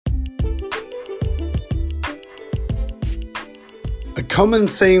A common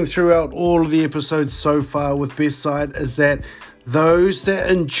theme throughout all of the episodes so far with Best Side is that those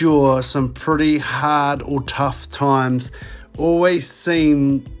that endure some pretty hard or tough times always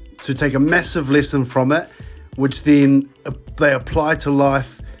seem to take a massive lesson from it, which then they apply to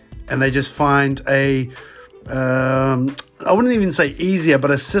life, and they just find I wouldn't even say easier,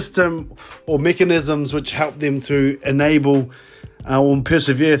 but a system or mechanisms which help them to enable or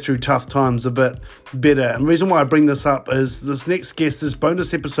persevere through tough times a bit better. And the reason why I bring this up is this next guest, this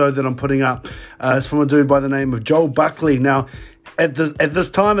bonus episode that I'm putting up, is from a dude by the name of Joel Buckley. Now, at the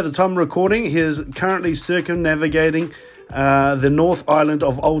time of recording, he is currently circumnavigating the North Island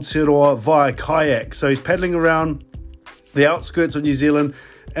of Aotearoa via kayak. So he's paddling around the outskirts of New Zealand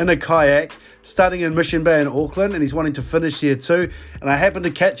in a kayak, starting in Mission Bay in Auckland, and he's wanting to finish here too. And I happened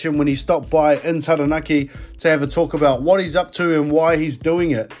to catch him when he stopped by in Taranaki to have a talk about what he's up to and why he's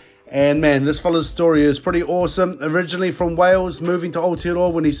doing it. And man, this fella's story is pretty awesome. Originally from Wales, moving to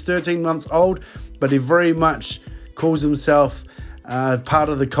Aotearoa when he's 13 months old, but he very much calls himself part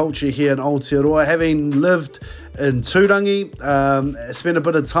of the culture here in Aotearoa, having lived in Turangi, spent a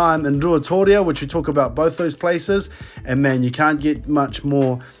bit of time in Ruatoria, which we talk about both those places. And man, you can't get much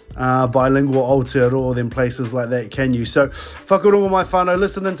more bilingual Aotearoa than places like that, can you? So, whakarongo mai whānau,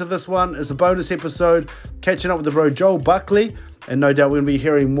 listening to this one. It's a bonus episode, catching up with the bro Joel Buckley, and no doubt we're going to be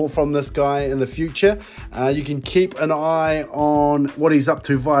hearing more from this guy in the future. You can keep an eye on what he's up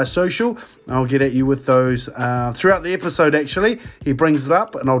to via social. I'll get at you with those throughout the episode, actually. He brings it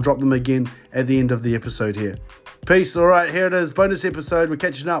up, and I'll drop them again at the end of the episode here. Peace. All right, here it is, bonus episode. We're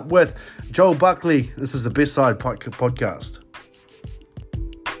catching up with Joel Buckley. This is the Best Side podcast.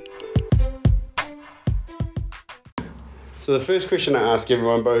 So the first question I ask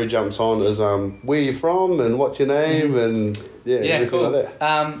everyone, bro, who jumps on is where you from and what's your name and everything cool. like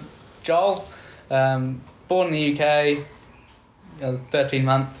that. Joel, born in the UK, I was 13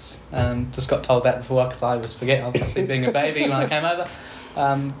 months, just got told that before because I always forget, obviously being a baby when I came over.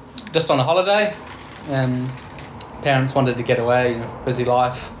 Just on a holiday, parents wanted to get away, busy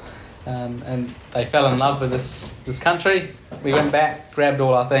life, and they fell in love with this country. We went back, grabbed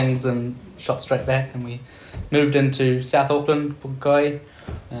all our things and shot straight back, and we moved into South Auckland, Pukekohe.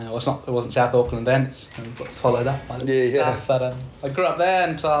 It wasn't South Auckland then, it's followed up by the stuff. But I grew up there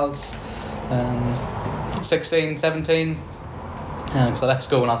until I was 16, 17. Because I left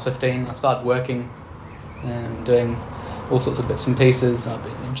school when I was 15. I started working and doing all sorts of bits and pieces. I've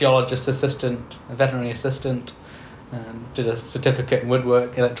been a geologist assistant, a veterinary assistant, did a certificate in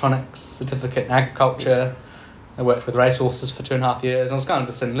woodwork, electronics, certificate in agriculture. I worked with racehorses for 2.5 years. I was kind of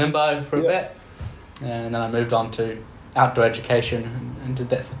just in limbo for a bit. And then I moved on to outdoor education and did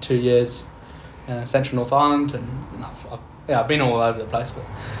that for 2 years, Central North Island, and I've been all over the place, but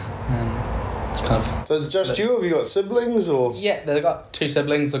it's kind of... So is it just you? Have you got siblings or...? Yeah, they've got 2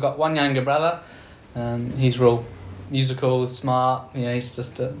 siblings. I've got one younger brother. He's real musical, smart, he's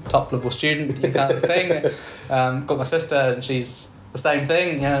just a top level student, kind of thing. Got my sister, and she's the same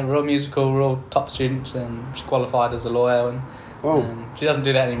thing, real musical, real top students, and she qualified as a lawyer, and she doesn't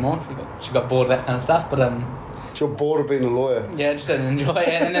do that anymore. She got bored of that kind of stuff, but you're bored of being a lawyer? Yeah, just didn't enjoy it.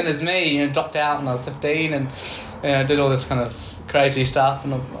 And then there's me, dropped out when I was 15, and did all this kind of crazy stuff,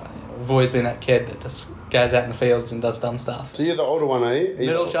 and I've always been that kid that just goes out in the fields and does dumb stuff. So you're the older one, are you?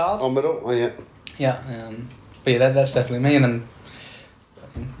 Middle child. Oh, middle? Oh, yeah. Yeah, but yeah, that's definitely me, and then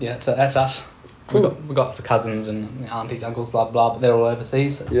that's us. Cool. We got some cousins and aunties, uncles, blah blah, but they're all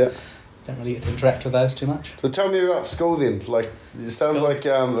overseas, so don't really get to interact with those too much. So tell me about school then. Like, it sounds like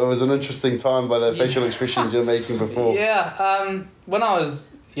it was an interesting time by the facial expressions you're making before. Yeah, when I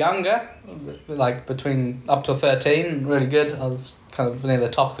was younger, like between up to 13, really good. I was kind of near the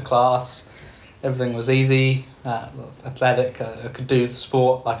top of the class. Everything was easy. I was athletic. I could do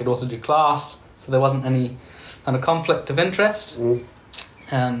sport. I could also do class. So there wasn't any kind of conflict of interest.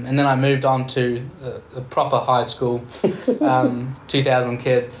 And then I moved on to a proper high school, 2,000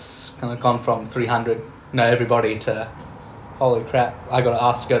 kids, kind of gone from 300, know everybody, to holy crap, I got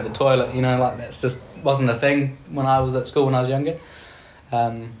asked to go to the toilet, like that's just wasn't a thing when I was at school when I was younger.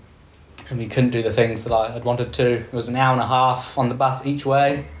 And we couldn't do the things that I had wanted to. It was an hour and a half on the bus each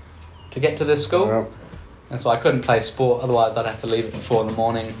way to get to this school. Wow. And so I couldn't play sport, otherwise I'd have to leave at 4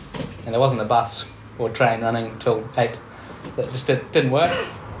 a.m, and there wasn't a bus or train running till 8. So it just didn't work.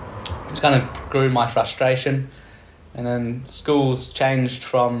 It just kind of grew my frustration. And then schools changed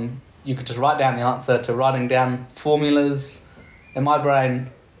from you could just write down the answer to writing down formulas. In my brain,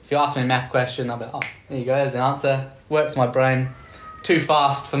 if you ask me a math question, I'll be like, oh, there you go, there's the answer. Works my brain. Too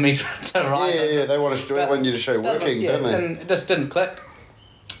fast for me to write. Yeah, they want you to show working, don't they? And it just didn't click.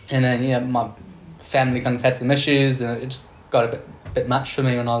 And then, my family kind of had some issues, and it just got a bit bit much for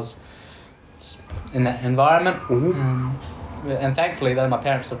me when I was just in that environment. And thankfully, though, my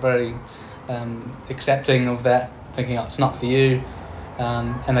parents are very accepting of that, thinking, oh, it's not for you.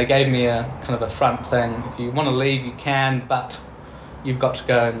 And they gave me a kind of a front saying, if you want to leave, you can, but you've got to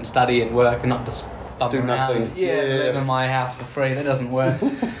go and study and work and not just bum Do around. nothing. Live in my house for free. That doesn't work.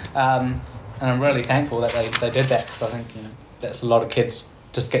 And I'm really thankful that they did that, because I think that's a lot of kids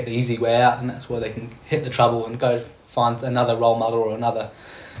just get the easy way out, and that's where they can hit the trouble and go find another role model or another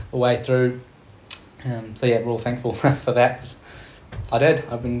way through. So yeah, we're all thankful for that, 'cause I did.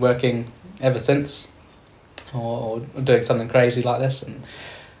 I've been working ever since, or doing something crazy like this, and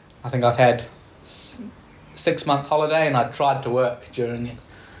I think I've had 6-month holiday, and I tried to work during it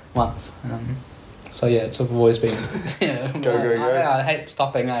once. So yeah, it's always been go. I hate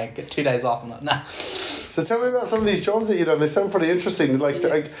stopping. I get 2 days off. I'm like, nah. So tell me about some of these jobs that you've done. They sound pretty interesting.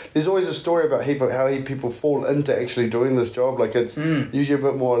 There's always a story about how people fall into actually doing this job. Like it's usually a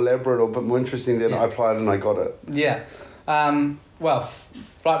bit more elaborate or a bit more interesting than I applied and I got it. Yeah. Well,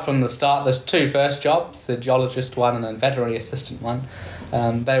 right from the start, there's 2 first jobs, the geologist one and then veterinary assistant one.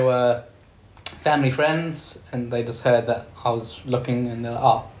 They were family friends, and they just heard that I was looking, and they're like,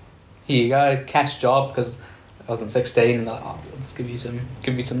 oh, here you go, cash job, because I wasn't 16, and they're like, oh, let's give you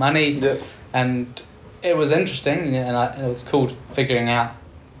some money. Yep. And it was interesting, and it was cool figuring out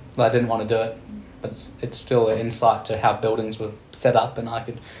that I didn't want to do it, but it's still an insight to how buildings were set up, and I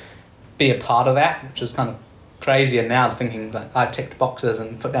could be a part of that, which was kind of crazy. And now thinking that I ticked boxes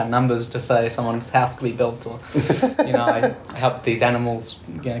and put down numbers to say if someone's house could be built, or I helped these animals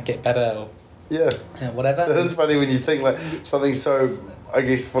get better, or whatever. It's funny when you think like something so, I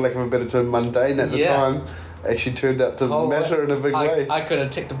guess for lack of a better term, mundane at the time actually turned out to matter in a big way. I could have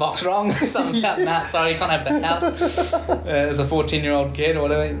ticked a box wrong. Someone's shouting out, sorry, you can't have that house. As a 14-year-old kid or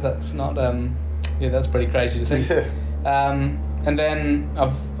whatever, that's not, that's pretty crazy to think. Yeah. And then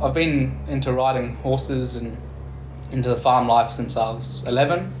I've been into riding horses and into the farm life since I was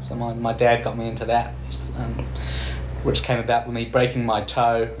 11. So my dad got me into that, which came about with me breaking my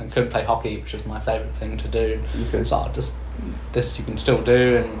toe and couldn't play hockey, which was my favourite thing to do. Okay. So this you can still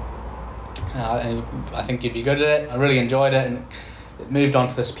do, and I think you'd be good at it. I really enjoyed it, and it moved on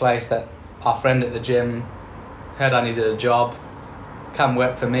to this place that our friend at the gym heard I needed a job, come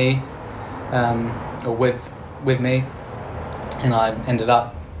work for me, or with me, and I ended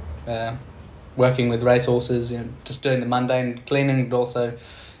up working with racehorses, just doing the mundane cleaning, but also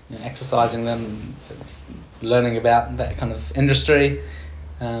exercising them, learning about that kind of industry.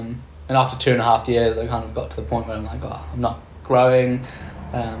 And after 2.5 years, I kind of got to the point where I'm like, I'm not growing,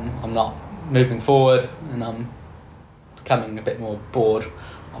 I'm not moving forward, and I'm becoming a bit more bored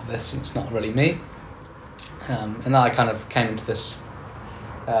of this, and it's not really me. And then I kind of came into this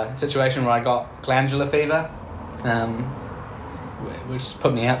situation where I got glandular fever, which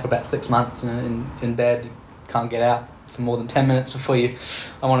put me out for about 6 months, in bed. You can't get out for more than 10 minutes before I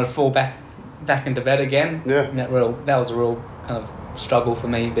wanted to fall back into bed again. Yeah. And that was a real kind of struggle for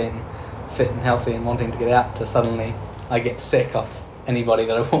me, being fit and healthy and wanting to get out, to suddenly I get sick off anybody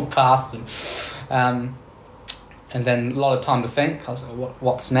that I walk past, and then a lot of time to think. I was like,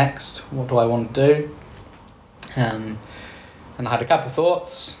 what's next? What do I want to do? And I had a couple of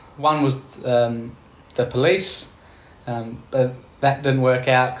thoughts. One was the police, but that didn't work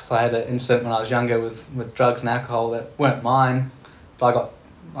out because I had an incident when I was younger with drugs and alcohol that weren't mine, but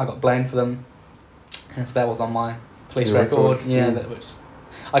I got blamed for them, and so that was on my police record. That was,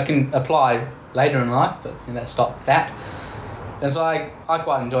 I can apply later in life, but that stopped that. And so I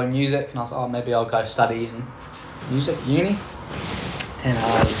quite enjoy music, and I was like, maybe I'll go study in music at uni. And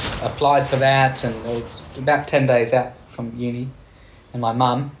I applied for that, and it was about 10 days out from uni, and my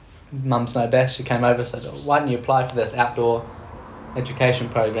mum's no best, she came over and said, why don't you apply for this outdoor education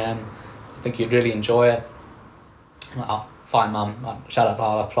program? I think you'd really enjoy it. I'm like, oh, fine, Mum, shut up,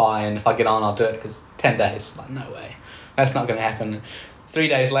 I'll apply, and if I get on, I'll do it, because 10 days, like, no way, that's not going to happen. 3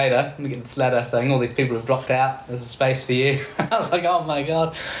 days later, we get this letter saying all these people have dropped out, there's a space for you. I was like, oh my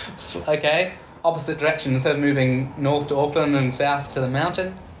God, okay. Opposite direction, instead of moving north to Auckland and south to the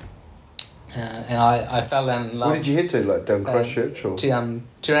mountain. And I fell down in love. Where did you head to, like down Christchurch or?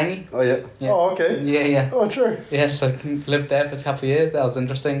 Turangi. Oh yeah. Oh okay. Yeah. Oh true. Yeah, so lived there for a couple of years. That was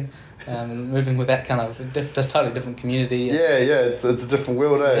interesting. Moving with that kind of just totally different community. Yeah, it's a different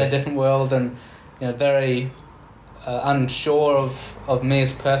world, eh? Yeah, different world, and very unsure of me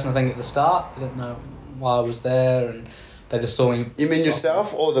as a person. I think at the start, I didn't know why I was there, and they just saw me. You mean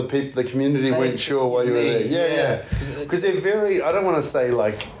yourself, or the community weren't sure why you were there? Yeah. Because they're very, I don't want to say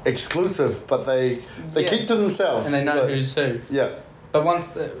like exclusive, but they keep to themselves. And they know who's who. Yeah. but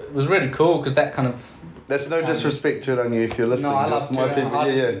once it was really cool because that kind of. That's no disrespect to Turangi if you're listening. No, I just love my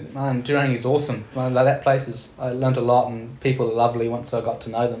people. Yeah. Man, Turangi is awesome. Like, that place is. I learned a lot, and people are lovely once I got to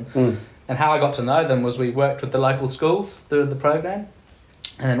know them. And how I got to know them was we worked with the local schools through the program,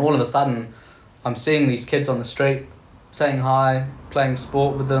 and then all of a sudden, I'm seeing these kids on the street, saying hi, playing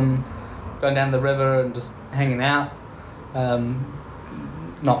sport with them, going down the river and just hanging out.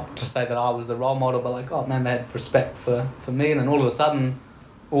 Not to say that I was the role model, but like, oh man, they had respect for me, and then all of a sudden,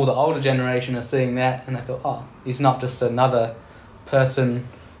 all the older generation are seeing that, and they thought, oh, he's not just another person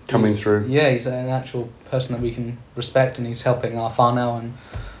coming through. Yeah, he's an actual person that we can respect, and he's helping our whānau and,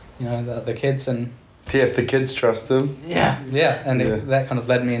 you know, the kids. And if the kids trust him. Yeah, and that kind of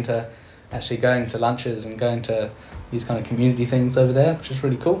led me into actually going to lunches and going to these kind of community things over there, which is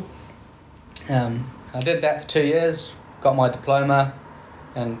really cool. I did that for 2 years, got my diploma,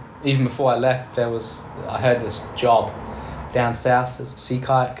 and even before I left, I had this job down south as a sea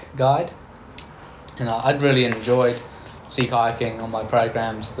kayak guide, and I'd really enjoyed sea kayaking on my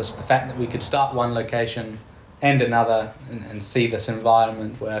programs. The fact that we could start one location, end another, and see this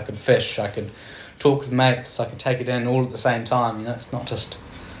environment where I could fish, I could talk with mates, I could take it in all at the same time. You know, it's not just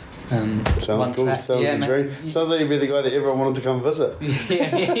sounds cool. Track. Sounds great. Sounds like you'd be the guy that everyone wanted to come visit.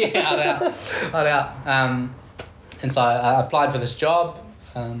 yeah, I'd out. And so I applied for this job,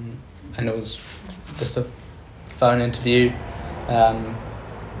 and it was just a phone interview.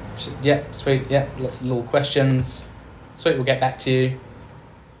 Sweet, lots of little questions. Sweet, we'll get back to you.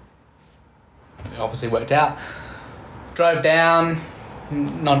 It obviously worked out. Drove down,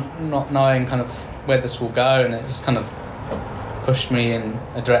 not knowing kind of where this will go, and it just kind of pushed me in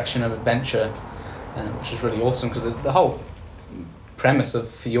a direction of adventure, which is really awesome because the whole premise of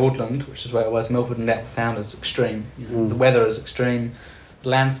Fiordland, which is where it was, Milford and Depth Sound, is extreme. You know, the weather is extreme, the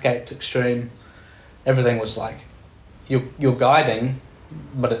landscape's extreme. Everything was like you're guiding,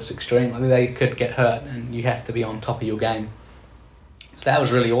 but it's extreme. Like, they could get hurt, and you have to be on top of your game. So that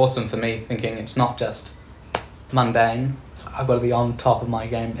was really awesome for me, thinking it's not just mundane. So I've got to be on top of my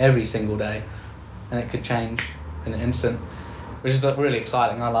game every single day, and it could change in an instant, which is really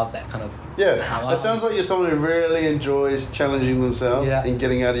exciting. I love that kind of. Yeah, it sounds like you're someone who really enjoys challenging themselves and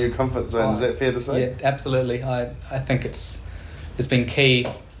getting out of your comfort zone. Is that fair to say? Yeah, absolutely. I think it's been key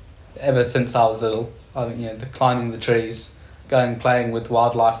ever since I was little. The climbing the trees, playing with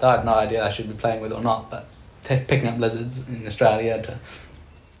wildlife that I had no idea I should be playing with or not, but picking up lizards in Australia to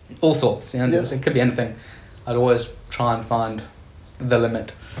all sorts. It could be anything. I'd always try and find the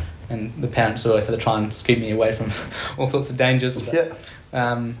limit, and the parents always had to try and keep me away from all sorts of dangers. But,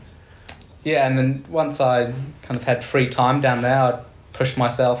 and then once I kind of had free time down there, I'd push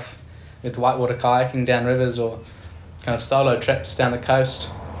myself with whitewater kayaking down rivers or kind of solo trips down the coast,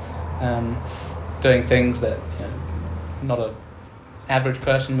 doing things that not a average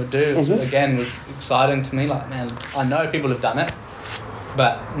person would do. Again, was exciting to me. Like, man, I know people have done it,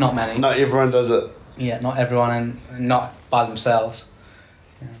 but not many. Not everyone does it. Yeah, not everyone, and not by themselves.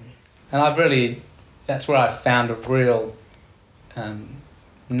 And that's where I found a real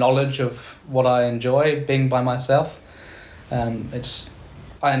knowledge of what I enjoy being by myself. I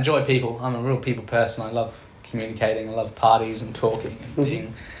enjoy people. I'm a real people person. I love communicating. I love parties and talking and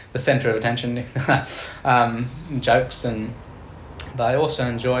being the centre of attention, jokes, but I also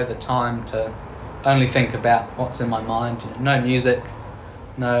enjoy the time to only think about what's in my mind. No music,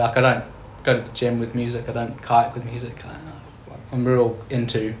 I don't go to the gym with music. I don't kayak with music. I'm real in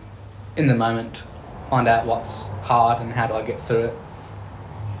the moment, find out what's hard and how do I get through it.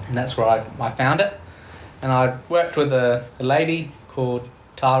 And that's where I found it. And I worked with a lady called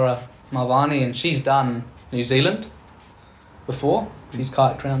Tara Malvani, and she's done New Zealand before. She's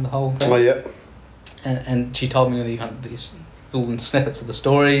kayaked around the whole thing. Oh, yeah. And she told me these little snippets of the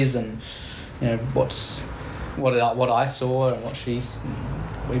stories, and what I saw and what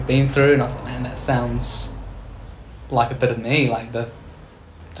we've been through. And I was like, man, that sounds like a bit of me, like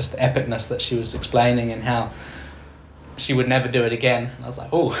just the epicness that she was explaining and how she would never do it again. And I was like,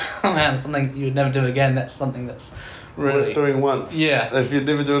 oh man, something you would never do again. That's something that's really worth doing once. Yeah. If you'd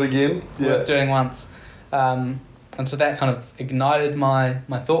never do it again. Worth doing once. And so that kind of ignited my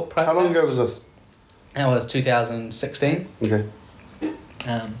thought process. How long ago was this? That was 2016. Okay.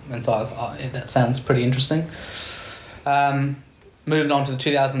 And so I was like, oh, yeah, that sounds pretty interesting. Moving on to the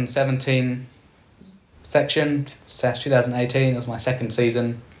 2017 section, 2018, it was my second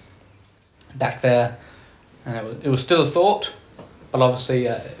season back there. And it was still a thought, but obviously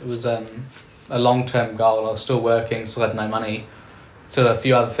it was a long-term goal. I was still working, still had no money, still had a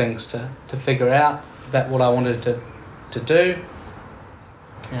few other things to figure out about what I wanted to do,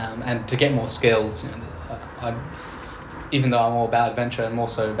 and to get more skills. even though I'm all about adventure, I'm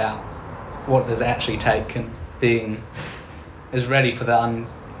also about what does it actually take, and being as ready for that.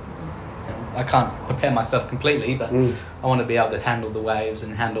 I can't prepare myself completely, but I want to be able to handle the waves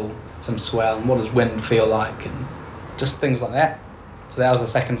and handle some swell, and what does wind feel like, and just things like that. So that was the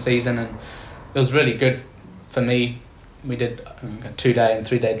second season, and it was really good for me. We did 2-day and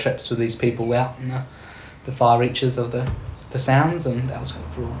 3-day trips with these people out in the far reaches of the sounds, and that was kind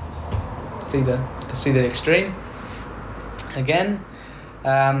of cool. See the extreme again,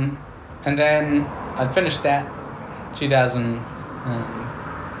 and then I'd finished that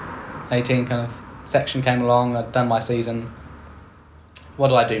 2018 kind of section came along. I'd done my season. What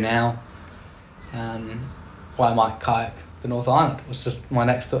do I do now? Well, I might kayak the North Island. It was just my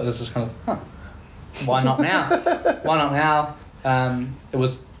next thought. It was just kind of, why not now? Why not now? It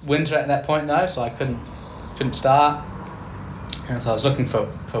was winter at that point though, so I couldn't start. And so I was looking for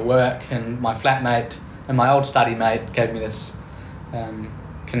work, and my flatmate and my old study mate gave me this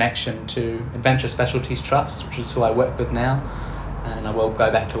connection to Adventure Specialties Trust, which is who I work with now, and I will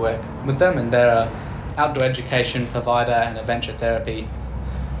go back to work with them. And they're a outdoor education provider and adventure therapy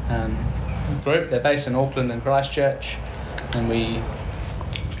group. They're based in Auckland and Christchurch, and we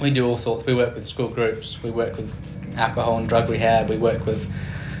do all sorts. We work with school groups, we work with alcohol and drug rehab, we work with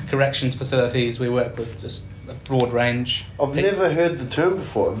corrections facilities, we work with just a broad range. I've never heard the term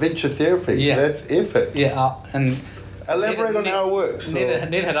before, adventure therapy. Yeah. That's epic. Yeah, and elaborate on how it works. Neither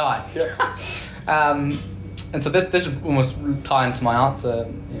had I. Yeah. And so this almost tie into my answer,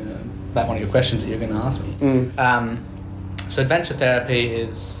 about one of your questions that you're going to ask me. So adventure therapy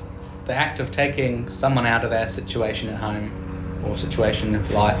is the act of taking someone out of their situation at home or situation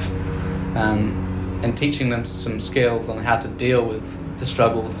of life, and teaching them some skills on how to deal with the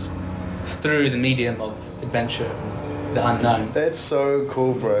struggles through the medium of adventure and the unknown. That's so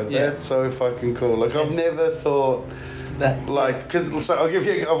cool, bro. Yeah. That's so fucking cool. Like, I've never thought that, like, because so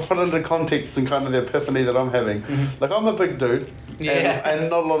I'll put into context and kind of the epiphany that I'm having. Like, I'm a big dude, and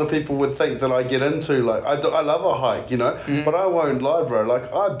not a lot of people would think that I get into, like, I love a hike, but I won't lie, bro.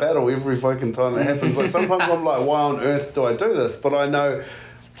 Like, I battle every fucking time it happens. Like, sometimes I'm like, why on earth do I do this? But I know,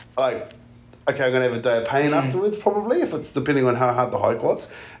 like, okay, I'm going to have a day of pain afterwards, probably, if it's depending on how hard the hike was.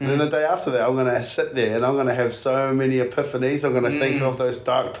 And then the day after that, I'm going to sit there and I'm going to have so many epiphanies. I'm going to think of those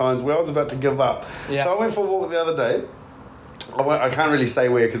dark times where I was about to give up. Yeah. So I went for a walk the other day. I can't really say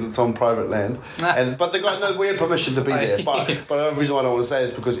where because it's on private land, but we had permission to be there. But the reason why I don't want to say it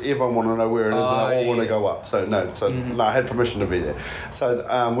is because everyone want to know where it is and they all want to go up. So no, I had permission to be there.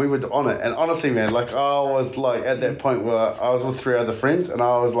 So we were on it, and honestly, man, like, I was like at that point where I was with 3 other friends, and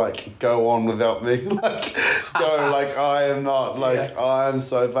I was like, go on without me, like, go, like, I am not, like, I am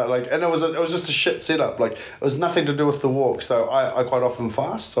so bad, like, and it was just a shit setup. Like, it was nothing to do with the walk. So I quite often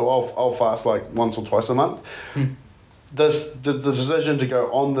fast. So I'll fast like once or twice a month. The decision to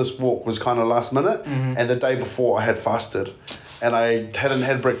go on this walk was kind of last minute, and the day before I had fasted, and I hadn't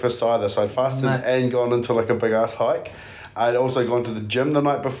had breakfast either, so I'd fasted and gone into like a big ass hike. I'd also gone to the gym the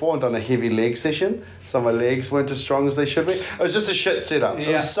night before and done a heavy leg session, so my legs weren't as strong as they should be. It was just a shit setup.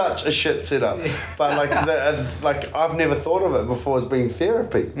 It was such a shit setup. But like I've never thought of it before as being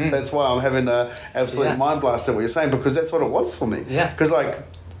therapy. That's why I'm having a absolute mind blast at what you're saying, because that's what it was for me. Because like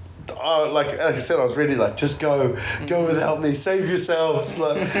I said, I was ready, like, just go without me, save yourselves,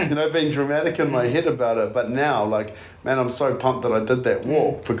 like, being dramatic in my head about it. But now, like, man, I'm so pumped that I did that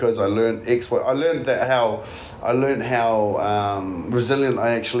walk, because I learned I learned how resilient I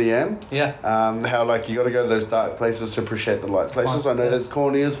actually am. How, like, you got to go to those dark places to appreciate the light places. I know that's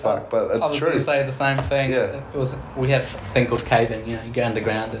corny as fuck, but it's true. I was going to say the same thing. We have a thing called caving. You go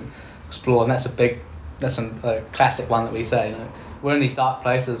underground and explore, and that's a classic one that we say. We're in these dark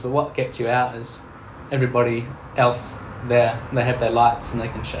places, but what gets you out is everybody else there. They have their lights and they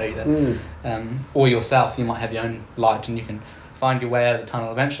can show you that. Or yourself, you might have your own light and you can find your way out of the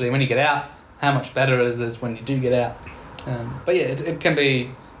tunnel eventually. When you get out, how much better it is when you do get out. But yeah, it can be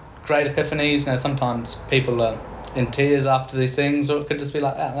great epiphanies. Sometimes people are in tears after these things, or it could just be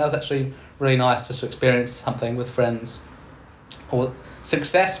like, that was actually really nice just to experience something with friends. Or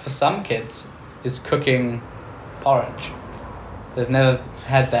success for some kids is cooking porridge. They've never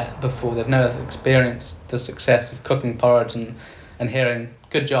had that before. They've never experienced the success of cooking porridge and hearing,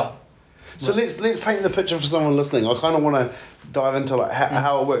 good job. So let's paint the picture for someone listening. I kind of want to dive into like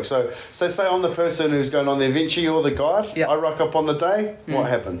how it works. So say I'm the person who's going on the adventure, you're the guide. I rock up on the day. What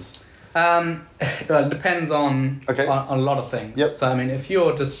happens? It depends on a lot of things. So I mean, if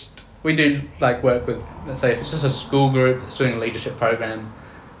you're we do like work with, let's say if it's just a school group that's doing a leadership program,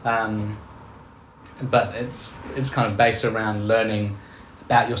 but it's kind of based around learning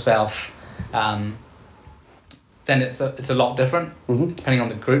about yourself, then it's a lot different, depending on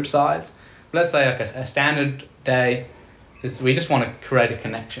the group size. Let's say like a standard day is we just want to create a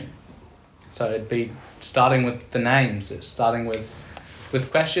connection. So it'd be starting with the names. It's starting with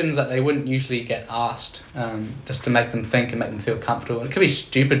questions that they wouldn't usually get asked, just to make them think and make them feel comfortable. It could be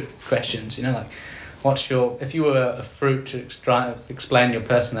stupid questions, you know, like, if you were a fruit, to explain your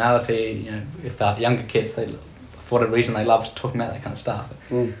personality, you know, if they're younger kids, for whatever reason they love talking about that kind of stuff.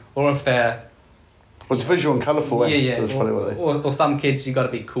 Or if they're... Well, it's visual and colourful, yeah. So it's funny what they... or some kids, you got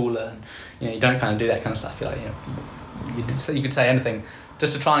to be cooler, and, you know, you don't kind of do that kind of stuff. You're like, you know, you could say anything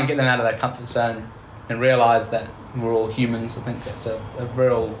just to try and get them out of their comfort zone and realise that we're all humans. I think that's a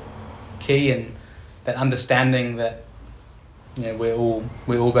real key, and that understanding that, you know,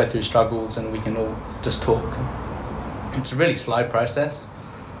 we all go through struggles and we can all just talk. It's a really slow process,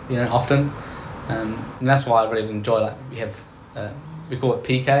 you know, often, and that's why I really enjoy, like, we have we call it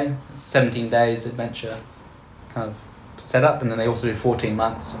PK, 17 days adventure kind of setup, and then they also do 14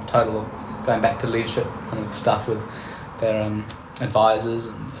 months in total of going back to leadership kind of stuff with their advisors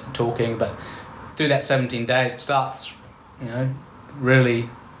and talking. But through that 17 days, it starts, you know, really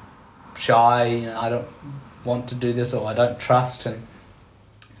shy, you know, I don't want to do this, or I don't trust, and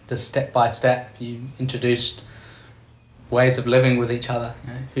just step by step you introduced ways of living with each other,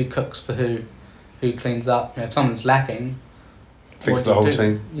 you know, who cooks for who cleans up, you know, if someone's lacking, fix the whole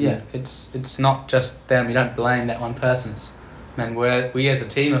team. Yeah, it's not just them. You don't blame that one person. We as a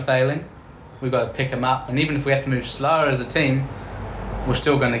team are failing. We've got to pick him up, and even if we have to move slower as a team, we're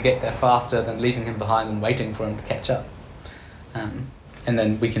still going to get there faster than leaving him behind and waiting for him to catch up. And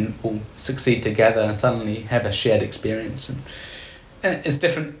then we can all succeed together and suddenly have a shared experience. And it's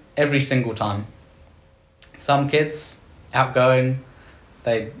different every single time. Some kids, outgoing,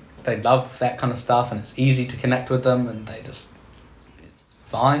 they love that kind of stuff, and it's easy to connect with them, and it's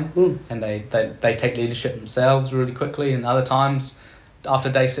fine. And they take leadership themselves really quickly. And other times,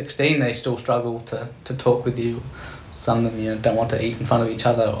 after day 16, they still struggle to talk with you. Some of them, you know, don't want to eat in front of each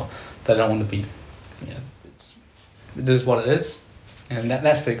other, or they don't want to be, you know, it is what it is. And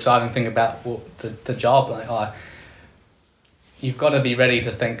that's the exciting thing about the job. Like, you've got to be ready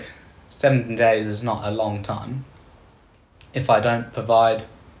to think 17 days is not a long time. If I don't provide,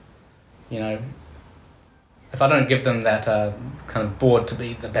 you know, if I don't give them that kind of board to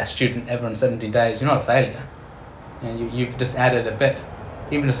be the best student ever in 17 days, you're not a failure. You know, you've just added a bit,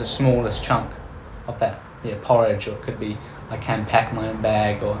 even as the smallest chunk of that, porridge, or it could be I can pack my own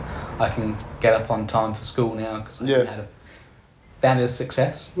bag, or I can get up on time for school now because I had that is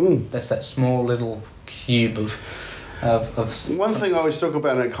success. That's that small little cube of one thing I always talk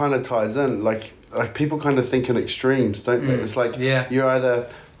about, and it kind of ties in, like people kind of think in extremes, don't they? It's like you either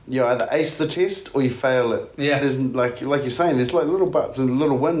ace the test or you fail it. There's like you're saying, there's like little buts and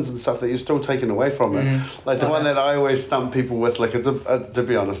little wins and stuff that you're still taking away from it. Like the one that I always stump people with, like it's to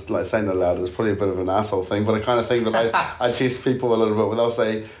be honest, like saying it aloud, it's probably a bit of an asshole thing, but the kind of thing that I test people a little bit with. I'll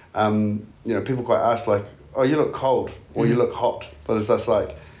say, you know, people quite ask like, oh, you look cold, or you look hot, but it's just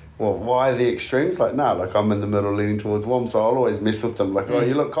like, well, why the extremes? Like, no, like I'm in the middle leaning towards warm, so I'll always mess with them. Like, oh,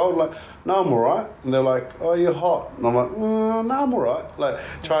 you look cold? Like, no, I'm all right. And they're like, oh, you're hot. And I'm like, no, I'm all right. Like,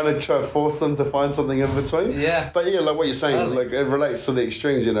 trying to force them to find something in between. But yeah, like what you're saying, totally. Like it relates to the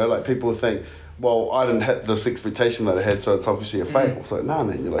extremes, you know, like people think, well, I didn't hit this expectation that I had, so it's obviously a fail. It's like, nah,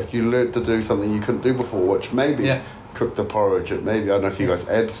 man, you learned to do something you couldn't do before, which maybe cook the porridge, maybe, I don't know if you guys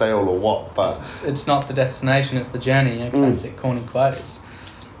abseil or what, but... It's not the destination, it's the journey, you know, classic corny quote.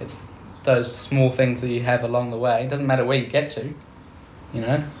 It's those small things that you have along the way. It doesn't matter where you get to, you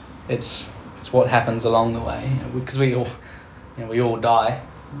know, it's what happens along the way, you know, because we all die,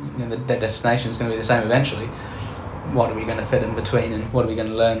 and the destination is going to be the same eventually. What are we going to fit in between, and what are we going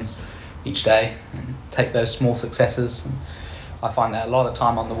to learn each day, and take those small successes? And I find that a lot of the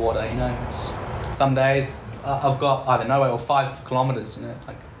time on the water, you know, some days I've got either no way or 5 kilometers, you know,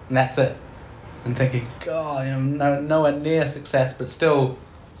 like, and that's it. And thinking, God, you know, nowhere near success, but still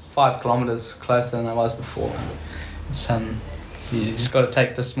 5 kilometers closer than I was before. It's you just got to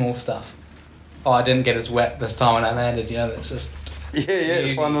take the small stuff. Oh, I didn't get as wet this time when I landed, you know, it's just...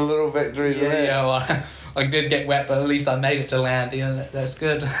 it's fun, the little victories. Well, I did get wet, but at least I made it to land, you know, that's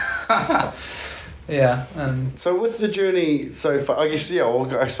good. So with the journey so far, I guess,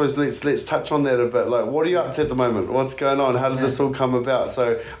 I suppose let's touch on that a bit. Like, what are you up to at the moment? What's going on? How did this all come about?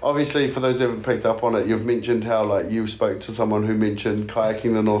 So obviously, for those who haven't picked up on it, you've mentioned how, like, you spoke to someone who mentioned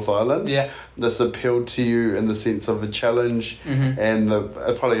kayaking the North Island. This appealed to you in the sense of the challenge and the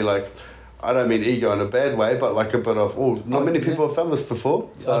probably, like, I don't mean ego in a bad way, but like a bit of, not many people have done this before,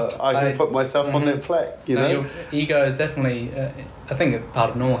 so I can put myself on that plaque, you know? Your ego is definitely, I think, a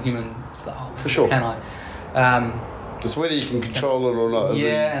part of normal human style. For sure. It's whether you can control it or not.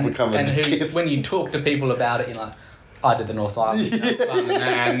 Yeah, when you talk to people about it, you're like, I did the North Island,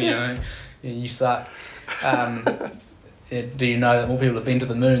 and you suck. Do you know that more people have been to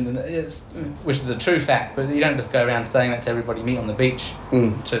the moon than which is a true fact, but you don't just go around saying that to everybody you meet on the beach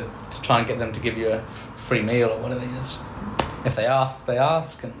to try and get them to give you a free meal or whatever. If they ask, they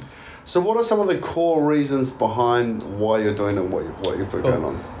ask. And so what are some of the core reasons behind why you're doing it and what you've got going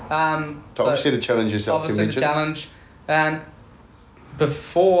on? Obviously to challenge yourself. Obviously the challenge. And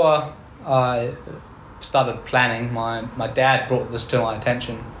before I started planning, my dad brought this to my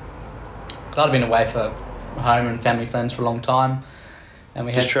attention. I'd been away for home and family friends for a long time, and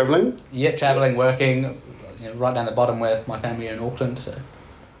we travelling. Yeah, travelling, working, right down the bottom with my family in Auckland. So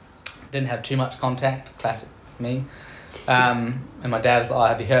didn't have too much contact. Classic me. And my dad was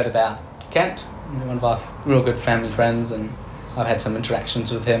like, "Have you heard about Kent?" One of our real good family friends, and I've had some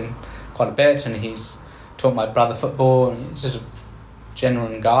interactions with him quite a bit, and he's taught my brother football, and he's just a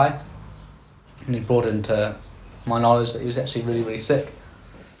genuine guy. And he brought into my knowledge that he was actually really, really sick.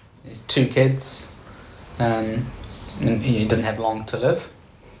 He's 2 kids. And he didn't have long to live.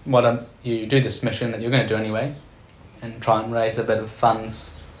 Why don't you do this mission that you're going to do anyway and try and raise a bit of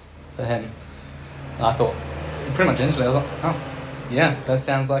funds for him? And I thought, pretty much instantly, I was like, oh, yeah, that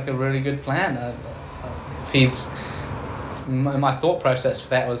sounds like a really good plan. My thought process for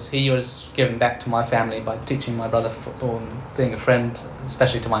that was he was giving back to my family by teaching my brother football and being a friend,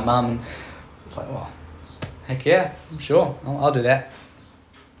 especially to my mum. And it's like, well, heck yeah, sure, I'll do that.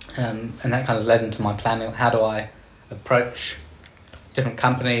 And that kind of led into my planning. How do I approach different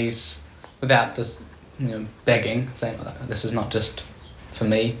companies without just begging, saying this is not just for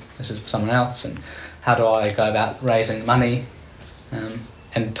me, this is for someone else, and how do I go about raising money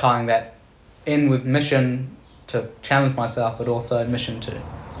and tying that in with mission to challenge myself, but also mission to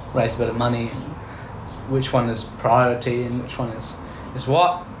raise a bit of money, and which one is priority and which one is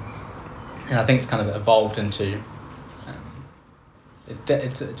what. And I think it's kind of evolved into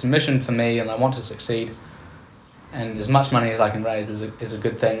it's a mission for me, and I want to succeed, and as much money as I can raise is a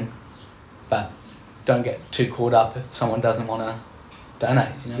good thing, but don't get too caught up if someone doesn't want to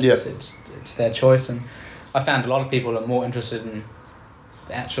donate. It's their choice, and I found a lot of people are more interested in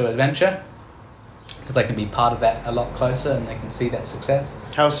the actual adventure because they can be part of that a lot closer and they can see that success.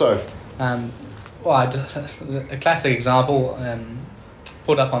 How so? A classic example,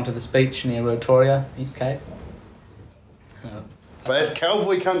 pulled up onto this beach near Rotorua, East Cape. But that's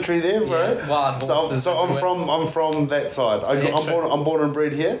cowboy country there, bro. Yeah, wild horses. So I'm from that side. I'm born and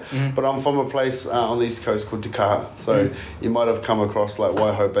bred here, but I'm from a place on the east coast called Te Kaha. So you might have come across like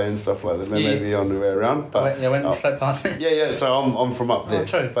Waiho Bay and stuff like that. Maybe on the way around. But went straight past it. Yeah. So I'm from up there. Oh,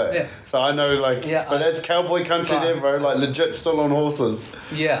 true. But so I know but that's cowboy country there, bro. Like legit, still on horses.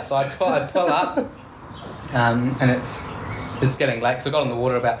 Yeah. So I'd pull up, and it's getting late because I got on the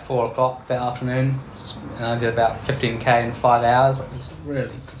water about 4 o'clock that afternoon, and I did about 15k in 5 hours. It was a really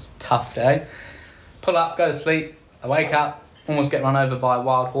just tough day. Pull up, go to sleep. I wake up, almost get run over by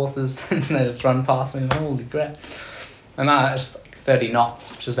wild horses, and they just run past me. Holy crap! And it's like 30 knots,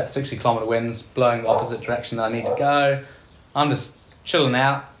 which is about 60-kilometre winds, blowing the opposite direction that I need to go. I'm just chilling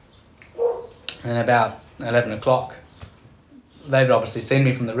out, and about 11 o'clock, they'd obviously seen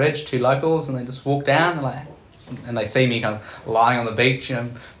me from the ridge, 2 locals, and they just walk down, and they see me kind of lying on the beach,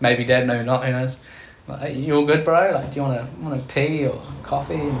 maybe dead, maybe not, who knows. Like, hey, you all good, bro? Like, do you want a tea or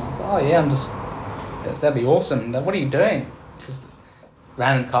coffee? And I was like, oh yeah, that'd be awesome. What are you doing? Because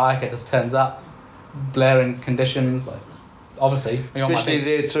random kayaker just turns up, blaring conditions, like, obviously. Especially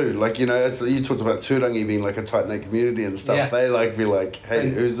there too, like, you talked about Turangi being like a tight-knit community and stuff. Yeah. They like be like, hey,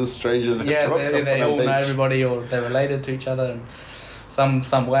 who's this stranger that's rocked up they on our all beach? know everybody, or they're related to each other in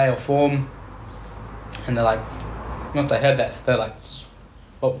some way or form. And they're like, once they heard that, they're like,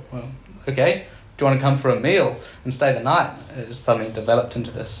 well, okay, do you want to come for a meal and stay the night? It suddenly developed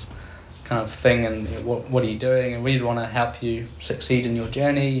into this kind of thing, and what are you doing? And we want to help you succeed in your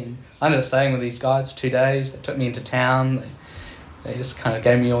journey. And I ended up staying with these guys for 2 days. They took me into town. They just kind of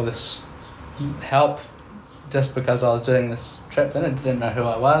gave me all this help just because I was doing this trip. They didn't know who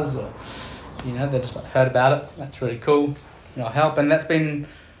I was, or they just heard about it. That's really cool. Help, and that's been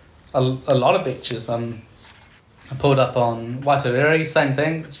a lot of beaches. I pulled up on Waitariri, same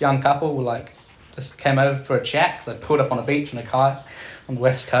thing. This young couple just came over for a chat because I pulled up on a beach in a kayak on the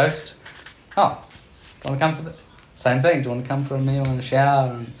west coast. Oh, do you want to come for the same thing? Do you want to come for a meal and a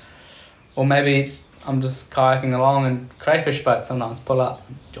shower? Or maybe I'm just kayaking along and crayfish boats sometimes pull up.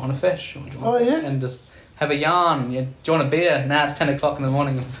 Do you want to fish? And just have a yarn. Yeah, do you want a beer? Now it's 10 o'clock in the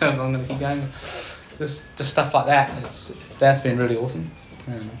morning, so I'm going to keep going. Just stuff like that. That's been really awesome.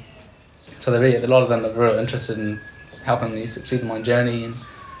 So a lot of them are real interested in helping me succeed in my journey,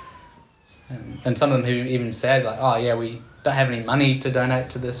 and some of them have even said like, oh yeah, we don't have any money to donate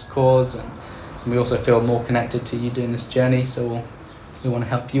to this cause, and we also feel more connected to you doing this journey, so we want to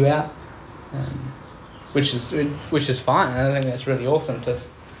help you out, which is fine. I think that's really awesome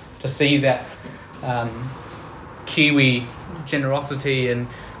to see that Kiwi generosity and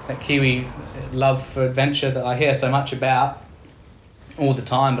that Kiwi love for adventure that I hear so much about all the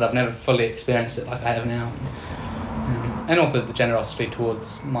time, but I've never fully experienced it like I have now. And also the generosity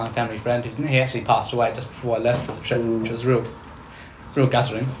towards my family friend, he actually passed away just before I left for the trip, which was real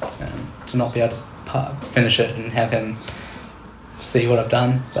guttering, to not be able to finish it and have him see what I've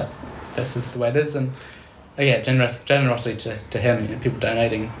done, but this is the way it is. And generosity to him, people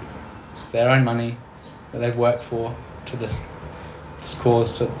donating their own money that they've worked for to this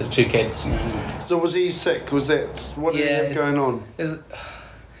cause for the 2 kids. So was he sick? Was that what did he have going on? I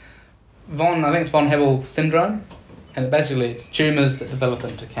think it's von Hebel syndrome, and basically it's tumours that develop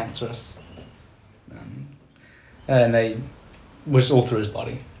into cancerous, and they was all through his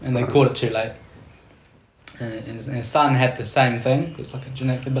body, and they caught it too late. And his son had the same thing. It's like a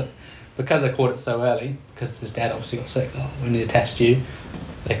genetic thing, but because they caught it so early, because his dad obviously got sick, we need to test you.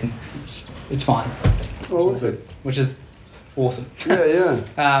 It's fine. Oh, good. Which is awesome. Yeah.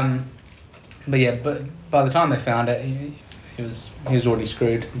 But by the time they found it, he was already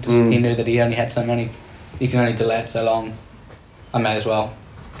screwed. He knew that he only had so many. He can only delay it so long. I may as well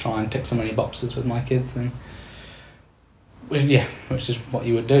try and tick so many boxes with my kids, and which is what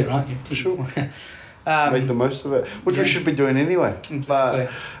you would do, right? For sure. Make the most of it, which we should be doing anyway. Exactly.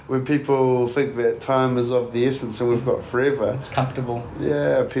 But when people think that time is of the essence and we've got forever, it's comfortable.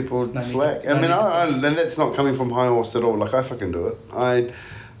 Yeah, people slack. And that's not coming from high horse at all. Like, I fucking do it.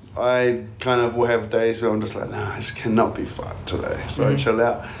 I kind of will have days where I'm just like, nah, I just cannot be fucked today, so I chill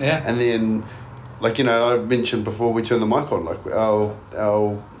out. Yeah. And then, like, I mentioned before we turned the mic on, like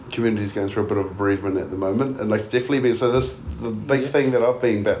our community is going through a bit of a bereavement at the moment, and like it's definitely been the big thing that I've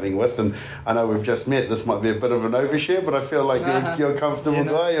been battling with, and I know we've just met, this might be a bit of an overshare, but I feel like you're a comfortable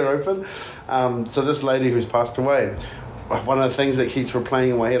guy, you're open. So this lady who's passed away, one of the things that keeps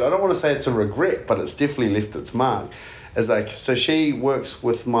replaying in my head, I don't want to say it's a regret, but it's definitely left its mark, is like, so she works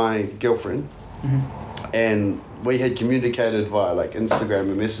with my girlfriend, and we had communicated via like Instagram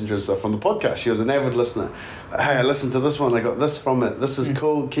and Messenger and stuff on the podcast. She was an avid listener. Hey, I listened to this one, I got this from it, this is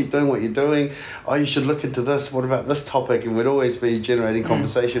cool, keep doing what you're doing, oh, you should look into this, what about this topic? And we'd always be generating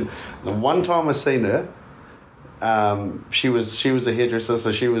conversation. The one time I seen her, she was a hairdresser,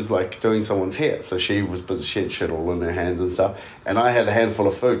 so she was like doing someone's hair, so she was busy, she had shit all in her hands and stuff, and I had a handful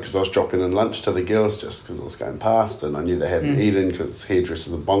of food because I was dropping in lunch to the girls just because I was going past, and I knew they hadn't eaten because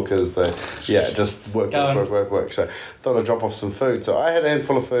hairdressers are bonkers, just work, so thought I'd drop off some food. So I had a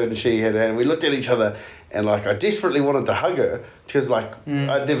handful of food and she had and we looked at each other, and like I desperately wanted to hug her because like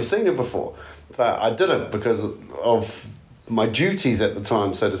I'd never seen her before, but I didn't because of my duties at the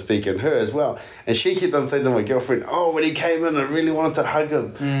time, so to speak, and her as well. And she kept on saying to my girlfriend, oh, when he came in, I really wanted to hug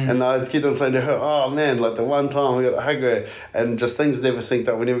him. And I kept on saying to her, oh man, like the one time I got to hug her, and just things never synced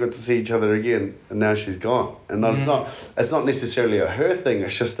up. We never got to see each other again, and now she's gone. And it's not necessarily a her thing,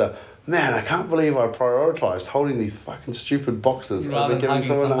 it's just a, man, I can't believe I prioritised holding these fucking stupid boxes over giving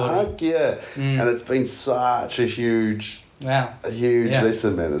someone a hug. And it's been such a huge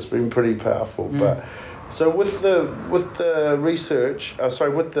lesson, man. It's been pretty powerful. But so with the research,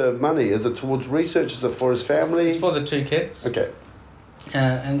 with the money, is it towards research? Is it for his family? It's for the 2 kids. Okay.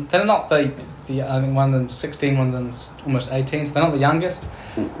 And they're not the I think one of them's 16, one of them's almost 18, so they're not the youngest.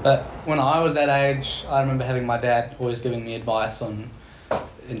 But when I was that age, I remember having my dad always giving me advice on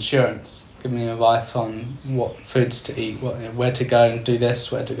insurance, giving me advice on what foods to eat, where to go and do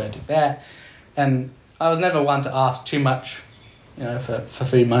this, where to go do that. And I was never one to ask too much, for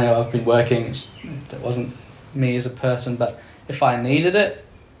food money. I've been working, that wasn't me as a person, but if I needed it,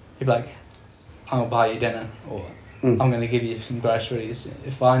 he'd be like, I'm going to buy you dinner, or I'm going to give you some groceries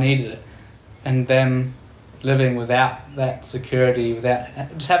if I needed it. And them living without that security, without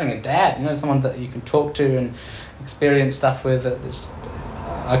just having a dad, someone that you can talk to and experience stuff with,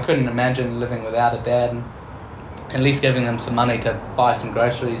 I couldn't imagine living without a dad, and at least giving them some money to buy some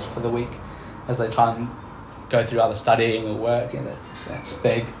groceries for the week as they try and go through other studying or work. That's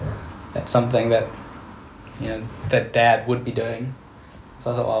big. That's something that that dad would be doing.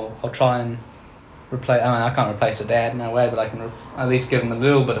 So I thought, well, I'll try and replace. I can't replace a dad, no way, but I can at least give them a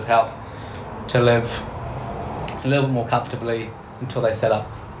little bit of help to live a little bit more comfortably until they set up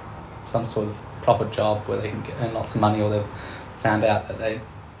some sort of proper job where they can earn lots of money, or they've found out that they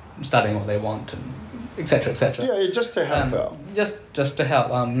studying what they want, and etc. etc. Yeah, just to help out. Just to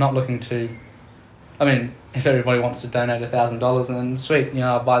help. I'm not looking to. I mean, if everybody wants to donate $1,000, then sweet,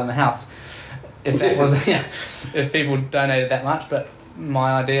 I'll buy them a house. If that was, if people donated that much, but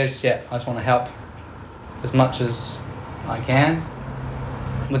my idea is, I just want to help as much as I can,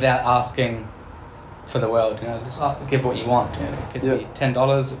 without asking for the world. Just give what you want. It could be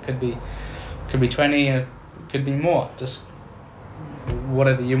 $10, it could be 20, it could be more. Just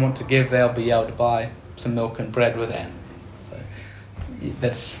whatever you want to give, they'll be able to buy some milk and bread with that. So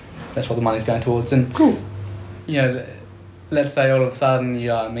that's what the money's going towards. And cool. Let's say all of a sudden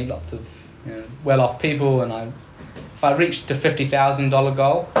you meet lots of well-off people, and if I reached the $50,000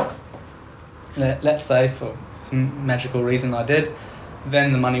 goal, let's say for some magical reason I did,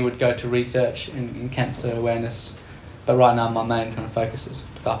 then the money would go to research in cancer awareness. But right now my main kind of focus is to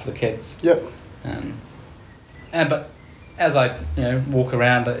look after the kids. Yep. But as I walk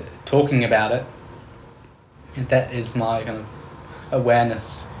around talking about it, that is my kind of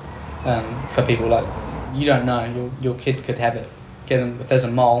awareness for people. Like, you don't know, your kid could have it. If there's a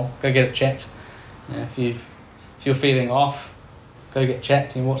mole, go get it checked. If you're feeling off, go get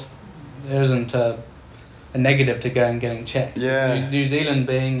checked. There isn't a negative to go and getting checked. Yeah. New Zealand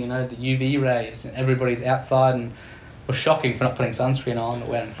being the UV rays, everybody's outside, and was shocking for not putting sunscreen on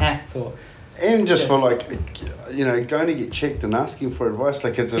or wearing hats or. And just for going to get checked and asking for advice,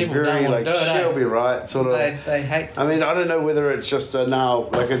 it's People a very she'll be right sort of. They hate. I mean, I don't know whether it's just now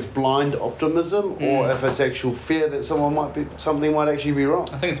it's blind optimism or if it's actual fear that something might actually be wrong.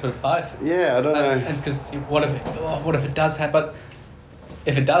 I think it's a bit of both. Yeah, I don't know. And because what if it does happen? But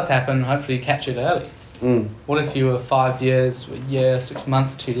if it does happen, hopefully you catch it early. What if you were 5 years, a year, 6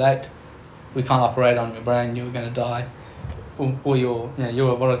 months too late? We can't operate on your brain. You were going to die. Or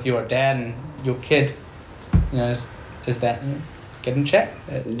what if you're a dad and your kid, is that getting checked?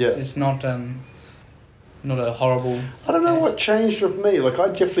 It's not a horrible. I don't know what changed with me. I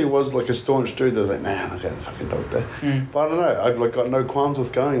definitely was a staunch dude that was nah, I'm not going to the fucking doctor. But I don't know. I've got no qualms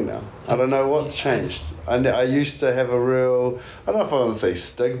with going now. I don't know what's changed. I used to have a real, I don't know if I want to say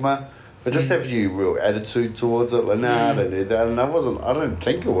stigma, but just have you real attitude towards it. I don't need that. And I don't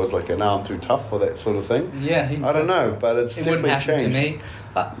think it was I'm too tough for that sort of thing. Yeah. I don't know, but it's definitely changed. It wouldn't happen to me.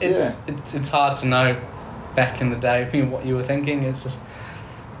 But it's hard to know back in the day what you were thinking. It's just,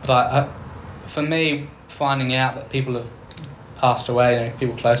 but for me, finding out that people have passed away,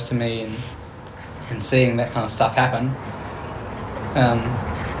 people close to me, and seeing that kind of stuff happen,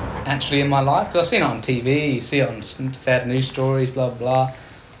 actually in my life, because I've seen it on TV, you see it on sad news stories, blah blah.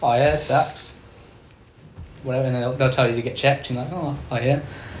 Oh yeah, it sucks. Whatever, and they'll tell you to get checked. You're like, oh yeah.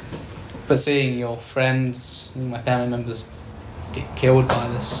 But seeing your friends, my family members, get killed by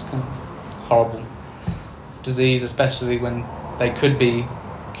this kind of horrible disease, especially when they could be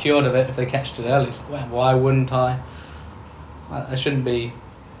cured of it if they catched it early. So, well, why wouldn't I? I shouldn't be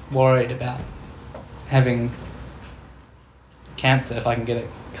worried about having cancer if I can get it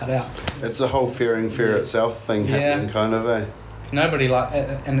cut out. It's the whole fearing fear itself thing happening, kind of, Nobody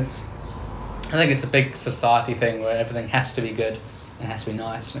and I think it's a big society thing where everything has to be good and has to be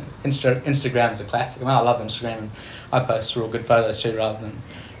nice. Instagram's a classic. I love Instagram, and I post real good photos too, rather than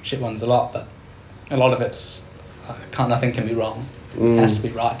shit ones a lot. But a lot of it's nothing can be wrong. It has to be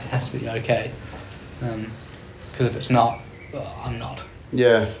right. It has to be okay. Because if it's not, I'm not.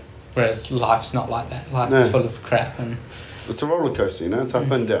 Yeah. Whereas life's not like that. Life is full of crap, and it's a roller coaster, It's up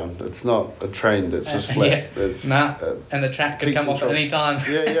and down. It's not a train that's just flat. And the track could come off at any time.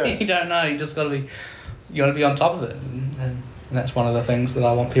 Yeah. You don't know. You just got to be on top of it, and that's one of the things that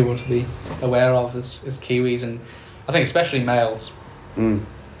I want people to be aware of as Kiwis, and I think especially males.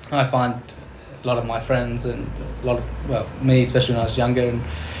 I find a lot of my friends and me, especially when I was younger, and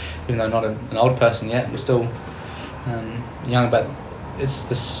even though I'm not an old person yet, I'm still young, but it's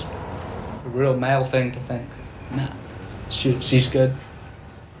this real male thing to think, nah, she's good,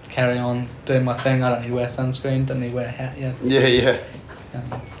 carry on doing my thing, I don't need to wear sunscreen, don't need to wear a hat yet. Yeah.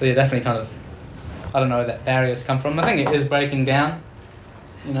 So definitely kind of, I don't know where that barrier's come from. I think it is breaking down,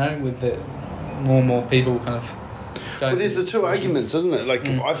 with the more people kind of going. Well, there's the two arguments, isn't it?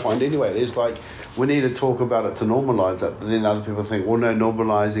 I find anyway, there's we need to talk about it to normalise it, but then other people think, well, no,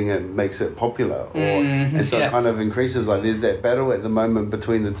 normalising it makes it popular, and so it kind of increases. There's that battle at the moment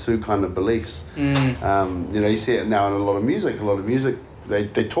between the two kind of beliefs. You see it now in a lot of music.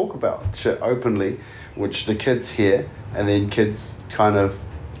 They talk about shit openly, which the kids hear, and then kids kind of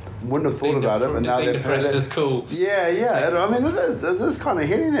wouldn't have thought about it, but now they've heard it. Is cool. Yeah. I mean, it is kind of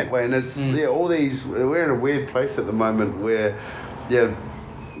heading that way, and it's all these. We're in a weird place at the moment where,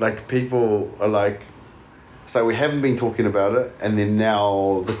 people are So we haven't been talking about it, and then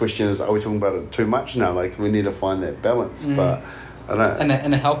now the question is, are we talking about it too much now? Like, we need to find that balance, but I don't know.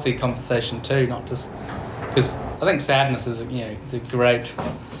 And a healthy conversation too, not just... Because I think sadness is, it's a great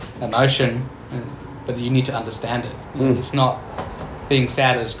emotion, but you need to understand it. It's not... Being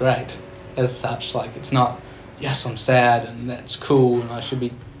sad is great as such. Like, it's not, yes, I'm sad and that's cool and I should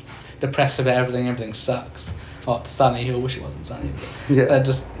be depressed about everything sucks. Oh, it's sunny, I wish it wasn't sunny. Yeah.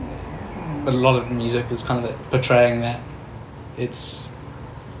 But a lot of music is kind of portraying that it's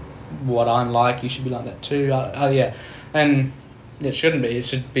what I'm like, you should be like that too. Yeah. And it shouldn't be. It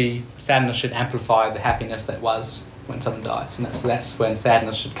should be, sadness should amplify the happiness that was when someone dies. And that's when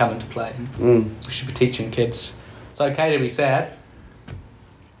sadness should come into play. And we should be teaching kids it's okay to be sad.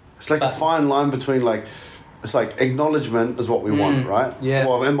 It's like a fine line between, like, it's like acknowledgement is what we want, right? Yeah.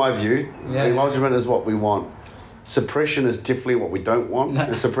 Well, in my view, acknowledgement is what we want. Suppression is definitely what we don't want. No.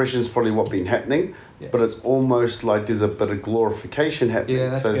 And suppression is probably what's been happening, but it's almost like there's a bit of glorification happening. Yeah,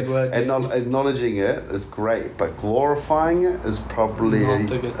 that's a good word. Acknowledging it is great, but glorifying it is probably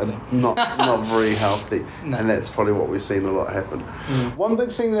not very healthy. No. And that's probably what we've seen a lot happen. One big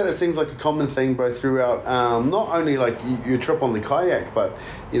thing that it seems like a common thing, bro, throughout, not only like your trip on the kayak, but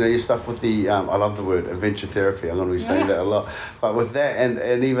your stuff with the, I love the word adventure therapy. I'm going to be saying that a lot. But with that,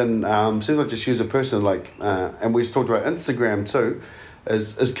 and even, seems like just use a person, like, and we just talked about Instagram too,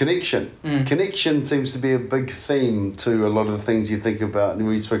 is connection. Connection seems to be a big theme to a lot of the things you think about. And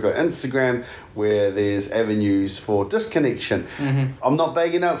we spoke about Instagram, where there's avenues for disconnection. I'm not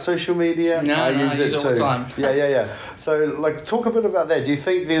bagging out social media. No, I use it all too. the time. Yeah. So, like, talk a bit about that. Do you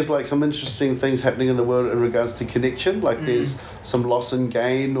think there's like some interesting things happening in the world in regards to connection? Like, there's some loss and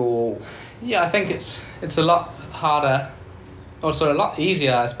gain, or? Yeah, I think it's a lot harder, also a lot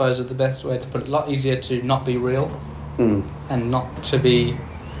easier, I suppose, is the best way to put it. A lot easier to not be real. And not to be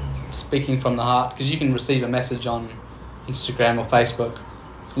speaking from the heart, because you can receive a message on Instagram or Facebook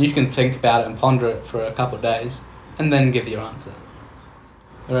and you can think about it and ponder it for a couple of days and then give your answer.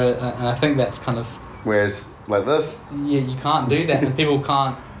 And I think that's kind of... Whereas like this? Yeah, you can't do that, and people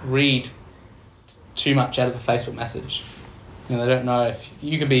can't read too much out of a Facebook message. They don't know if...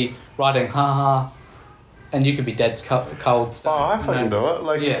 You could be writing ha and you could be dead cold. Stuff, I fucking do it.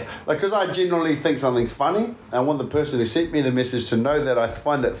 Like, because I generally think something's funny. I want the person who sent me the message to know that I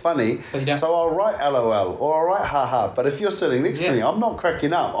find it funny. So I'll write LOL or I'll write haha. But if you're sitting next to me, I'm not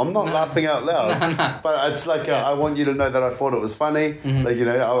cracking up. I'm not laughing out loud. But it's like, I want you to know that I thought it was funny. Like,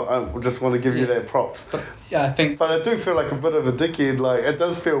 I just want to give you that props. But, I think... But I do feel like a bit of a dickhead. Like, it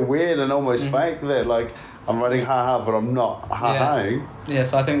does feel weird and almost fake that, like, I'm writing haha, but I'm not ha-haing. Yeah,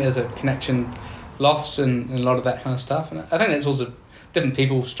 so I think there's a connection lost in a lot of that kind of stuff, and I think that's also different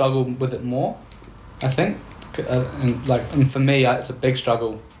people struggle with it more, I think, and for me it's a big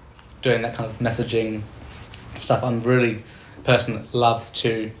struggle doing that kind of messaging stuff. I'm really a person that loves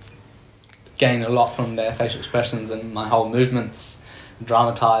to gain a lot from their facial expressions, and my whole movements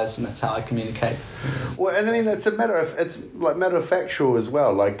dramatized, and that's how I communicate. Well, and I mean, it's matter of factual as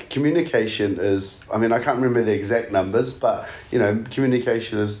well. Like, communication is, I mean, I can't remember the exact numbers, but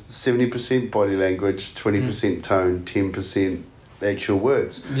communication is 70% body language, 20% tone, 10% actual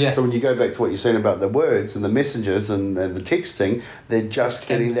words. Yeah. So when you go back to what you're saying about the words and the messages and the texting, they're just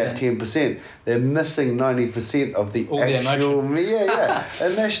getting that 10%. They're missing 90% of the actual... And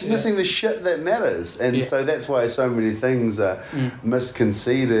they're missing the shit that matters. And so that's why so many things are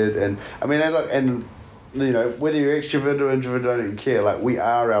misconceited. And I mean, whether you're extrovert or introvert, I don't care. Like, we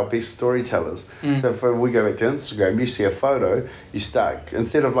are our best storytellers. So if we go back to Instagram, you see a photo, you start,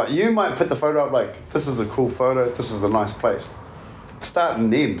 instead of like, you might put the photo up like, this is a cool photo, this is a nice place. Start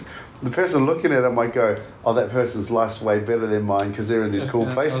and end. The person looking at it might go, oh, that person's life's way better than mine because they're in these cool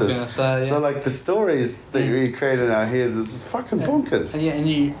places. So like, the stories that we create in our heads is just fucking bonkers.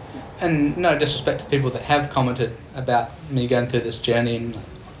 And no disrespect to people that have commented about me going through this journey and like,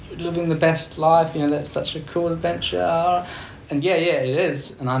 you're living the best life, that's such a cool adventure. And yeah, it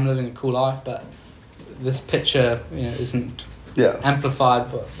is, and I'm living a cool life, but this picture, isn't amplified,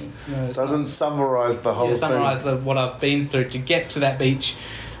 but it doesn't summarize the whole thing. Summarize what I've been through to get to that beach.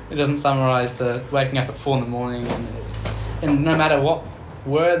 It doesn't summarize the waking up at 4 a.m, and no matter what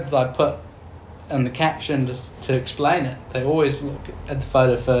words I put in the caption just to explain it, they always look at the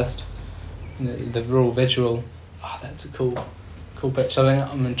photo first, the raw visual. Oh, that's a cool picture.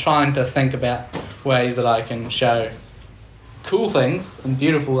 I'm trying to think about ways that I can show cool things and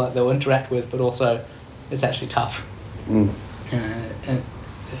beautiful that they'll interact with, but also it's actually tough. And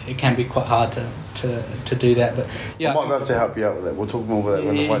it can be quite hard to do that, but I might be able to help you out with that. We'll talk more about that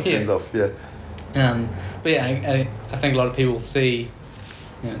when the white turns off. But I think a lot of people see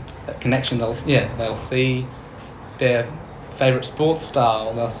that connection. They'll see their favourite sports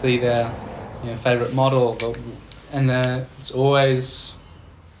style, they'll see their favourite model, and it's always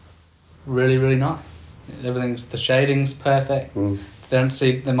really, really nice. Everything's, the shading's perfect. They don't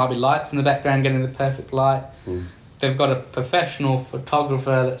see, there might be lights in the background getting the perfect light. They've got a professional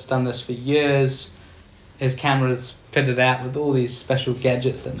photographer that's done this for years. His camera's fitted out with all these special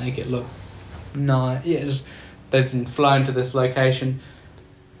gadgets that make it look nice. They've been flown to this location.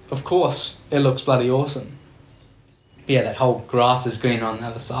 Of course, it looks bloody awesome. Yeah, that whole grass is green on the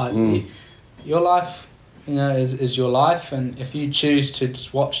other side. Your life, is your life, and if you choose to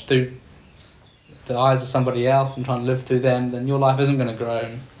just watch through the eyes of somebody else and try and live through them, then your life isn't going to grow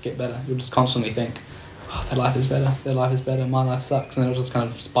and get better. You'll just constantly think, oh, their life is better, my life sucks, and it'll just kind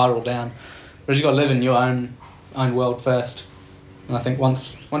of spiral down. Whereas you've got to live in your own world first. And I think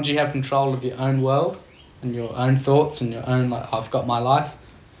once you have control of your own world and your own thoughts and your own, like, I've got my life,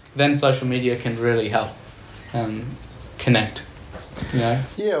 then social media can really help connect.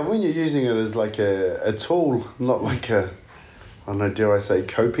 Yeah, when you're using it as like a tool, not like a, I don't know, dare I say,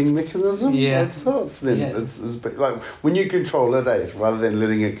 coping mechanism? Yeah. It's like when you control it, rather than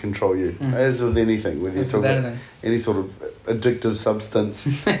letting it control you. As with anything, when you're talking about any sort of addictive substance,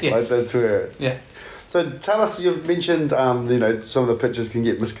 like that's where. Yeah. So tell us, you've mentioned, some of the pictures can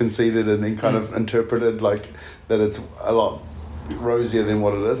get misconceived and then kind of interpreted like that it's a lot rosier than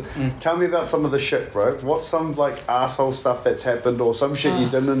what it is. Tell me about some of the shit, bro. What's some like arsehole stuff that's happened, or some shit you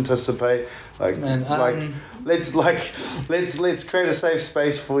didn't anticipate? Let's create a safe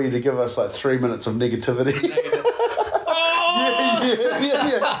space for you to give us like 3 minutes of negativity.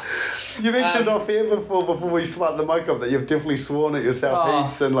 Yeah. You mentioned off here before we smart the mic up that you've definitely sworn at yourself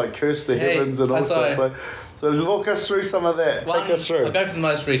heaps and like cursed the heavens and all sorts. So walk us through some of that. Take us through. I'll go for the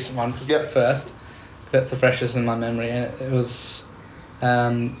most recent one first. Bit the freshest in my memory, and it was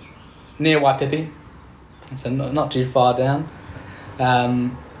near Waipipi, so not too far down.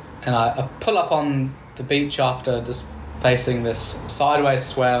 And I pull up on the beach after just facing this sideways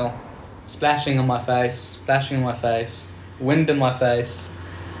swell, splashing in my face, wind in my face.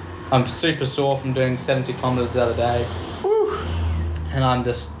 I'm super sore from doing 70 kilometres the other day. Woo. And I'm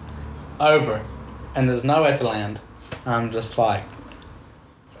just over it, and there's nowhere to land. I'm just like,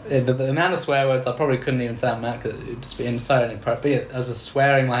 the amount of swear words I probably couldn't even say on that because it would just be so inappropriate. I was just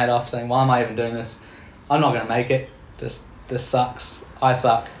swearing my head off, saying, why am I even doing this? I'm not going to make it. This sucks. I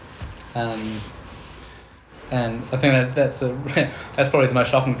suck. And I think that's probably the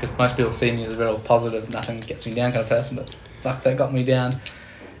most shocking, because most people see me as a real positive, nothing gets me down kind of person, but fuck, that got me down.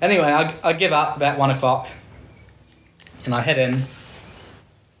 Anyway, I give up about 1 o'clock, and I head in,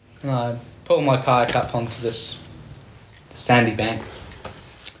 and I pull my kayak up onto this sandy bank.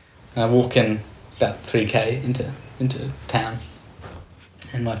 And I walk in about 3k into town,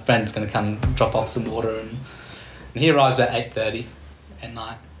 and my friend's going to come drop off some water, and he arrives about 8:30 at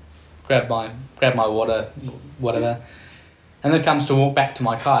night. Grab my water, whatever, and then comes to walk back to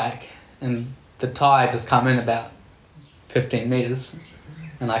my kayak, and the tide has come in about 15 metres,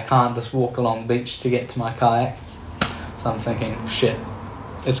 and I can't just walk along the beach to get to my kayak. So I'm thinking, shit,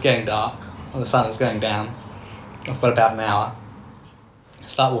 it's getting dark, the sun is going down, I've got about an hour. I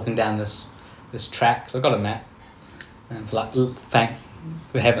start walking down this track, so I've got a map, and thank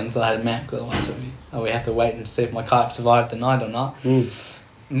the heavens that I had a map, because otherwise we have to wait and see if my kayak survived the night or not.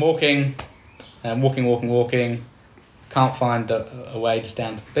 I'm walking, can't find a way just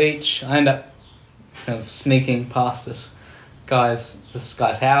down to the beach. I end up kind of sneaking past this guy's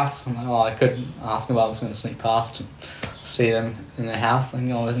house. I'm like, I could ask him if I was going to sneak past and see them in their house.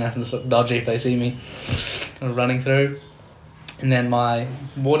 Thinking, oh, isn't that just look dodgy if they see me kind of running through? And then my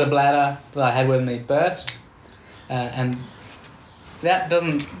water bladder that I had with me burst, and that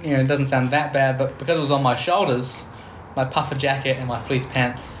doesn't sound that bad, but because it was on my shoulders, my puffer jacket and my fleece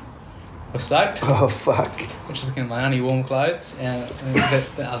pants were soaked. Oh fuck! Which is my only warm clothes, and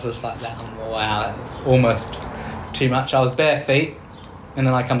I was just like, wow, that's almost too much. I was bare feet, and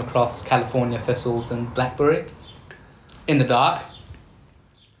then I come across California thistles and blackberry in the dark.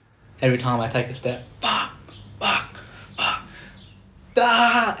 Every time I take a step, fuck, and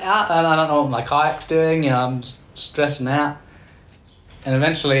I don't know what my kayak's doing. I'm just stressing out, and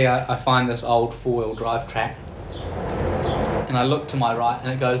eventually I find this old 4-wheel drive track. And I look to my right, and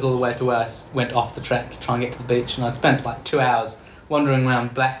it goes all the way to where I went off the track to try and get to the beach. And I spent like 2 hours wandering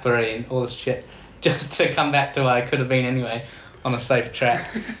around Blackberry and all this shit just to come back to where I could have been anyway, on a safe track.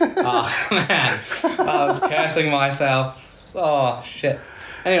 Oh man, I was cursing myself. Oh shit.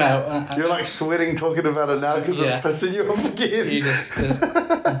 Anyway, you're like sweating talking about it now because it's pissing you off again.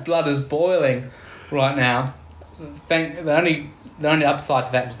 The blood is boiling right now. The only upside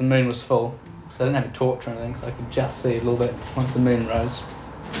to that was the moon was full. So I didn't have a torch or anything, so I could just see a little bit once the moon rose.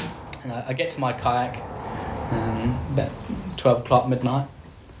 And I get to my kayak about 12 o'clock midnight,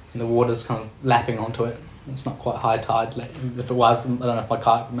 and the water's kind of lapping onto it. It's not quite high tide. If it was, I don't know if my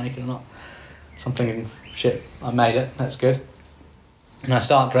kayak would make it or not. So I'm thinking, shit, I made it, that's good. And I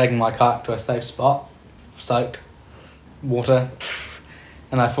start dragging my kayak to a safe spot, soaked, water,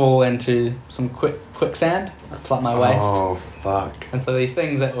 and I fall into some quicksand up to like my waist. Oh, fuck. And so these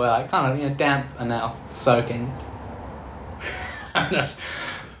things that were like kind of, you know, damp are now soaking.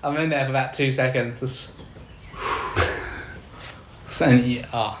 I'm in there for about 2 seconds.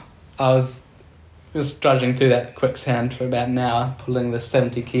 I was just trudging through that quicksand for about an hour, pulling this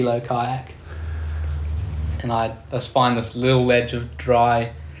 70-kilo kayak. And I just find this little ledge of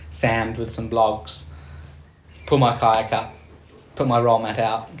dry sand with some logs, pull my kayak up, put my roll mat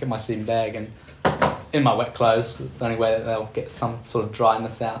out, get my sleeping bag, and in my wet clothes, it's the only way that they'll get some sort of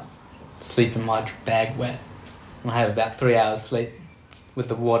dryness out, sleep in my bag wet. And I have about 3 hours sleep with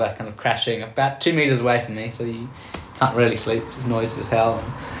the water kind of crashing about 2 meters away from me, so you can't really sleep, it's noisy as hell.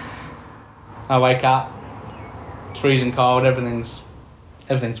 And I wake up, it's freezing cold, everything's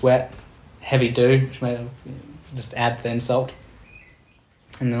wet, heavy dew, which made just add to the insult.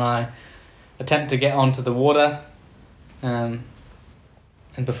 And then I attempt to get onto the water, and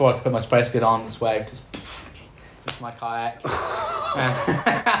before I could put my spray skirt on, this wave just into my kayak.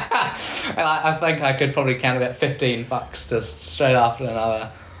 And I think I could probably count about 15 fucks just straight after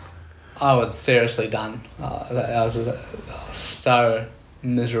another. I was seriously done. I was so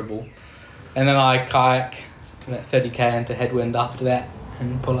miserable. And then I kayak about 30k into headwind after that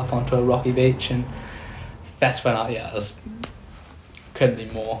and pull up onto a rocky beach, and that's when I couldn't be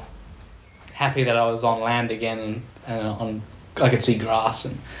more happy that I was on land again and I could see grass,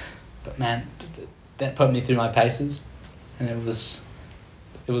 but man, that put me through my paces. And it was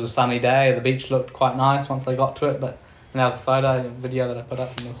a sunny day. The beach looked quite nice once I got to it, and that was the video that I put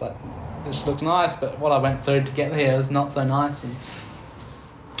up, and I was like, this looks nice, but what I went through to get here is not so nice.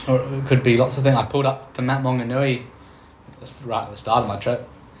 Or it could be lots of things. I pulled up to Mount Maunganui right at the start of my trip,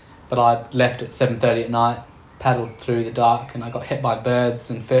 but I left at 7:30 at night, paddled through the dark, and I got hit by birds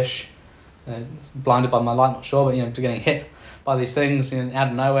and fish. Blinded by my light, not sure, but getting hit by these things out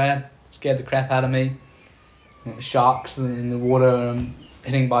of nowhere scared the crap out of me. Sharks in the water, and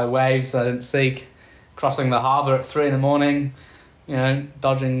hitting by waves I didn't seek, crossing the harbour at 3 a.m,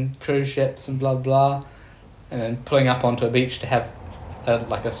 dodging cruise ships and blah blah, and then pulling up onto a beach to have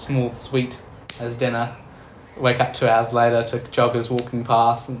a small sweet as dinner. Wake up 2 hours later to joggers walking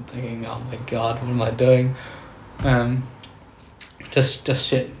past and thinking, oh my god, what am I doing? Just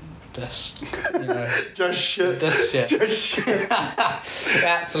shit. Just shit.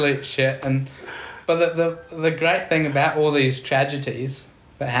 Absolute shit. But the great thing about all these tragedies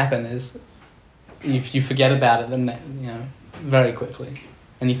that happen is you forget about it very quickly,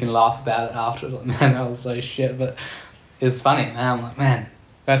 and you can laugh about it afterwards. Like, man, that was so shit, but it's funny now. I'm like, man,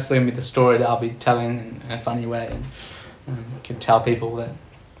 that's going to be the story that I'll be telling in a funny way, and I can tell people that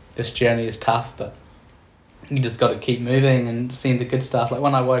this journey is tough, but you just got to keep moving and seeing the good stuff. Like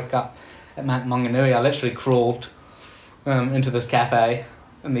when I woke up at Mount Maunganui, I literally crawled into this cafe,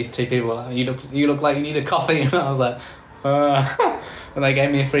 and these two people were like, you look like you need a coffee, and I was like, and they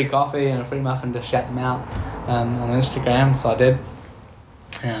gave me a free coffee and a free muffin to shout them out on Instagram, so I did.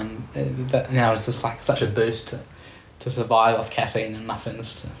 It's just like such a boost to survive off caffeine and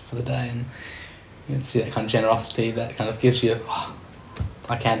muffins for the day, and you can see that kind of generosity that kind of gives you,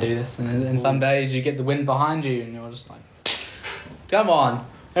 I can do this. And some days you get the wind behind you and you're just like, come on,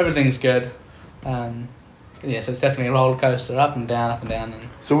 everything's good. So it's definitely a roller coaster, up and down. And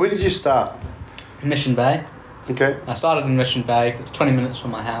so where did you start? Mission Bay. Okay. I started in Mission Bay. It's 20 minutes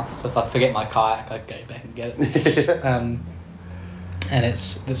from my house, so if I forget my kayak, I go back and get it. And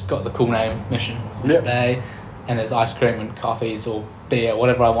it's got the cool name, Mission Bay, and there's ice cream and coffees or beer,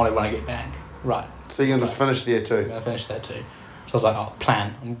 whatever I wanted when I get back. Right. So you're going to finish there too? I'm going to finish there too. So I was like,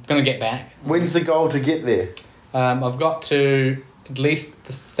 plan. I'm going to get back. When's the goal to get there? I've got to at least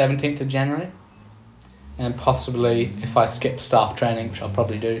the 17th of January. And possibly, if I skip staff training, which I'll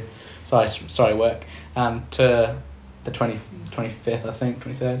probably do, sorry work, to the 25th, I think,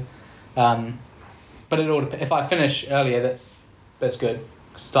 23rd. But it all depends. If I finish earlier, that's good.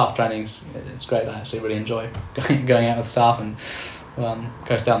 Staff training's it's great. I actually really enjoy going out with staff and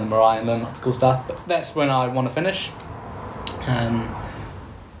coast down the Marae and learn lots of cool stuff. But that's when I want to finish. And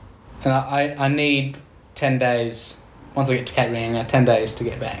I need 10 days, once I get to Cape Reinga, 10 days to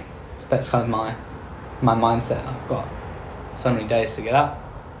get back. That's kind of my mindset. I've got so many days to get up,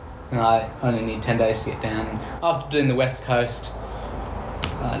 and I only need 10 days to get down. After doing the West Coast,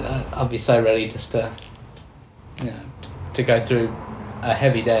 I'll be so ready just to, to go through a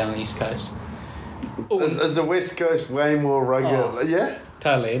heavy day on the East Coast. Is the West Coast way more rugged? Oh. Yeah?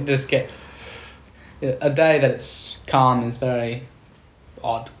 Totally. It just gets... A day that it's calm is very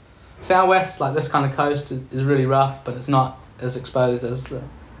odd. Southwest, like this kind of coast, is really rough, but it's not as exposed as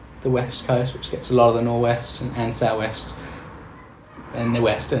the West Coast, which gets a lot of the Northwest and Southwest and the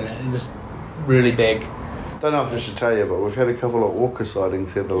West, and it's just really big. Don't know if I should tell you, but we've had a couple of orca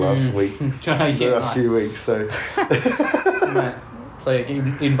sightings here the last week. Few weeks, so... So you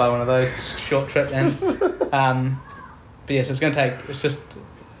get eaten by one of those short trip then. But yes, it's just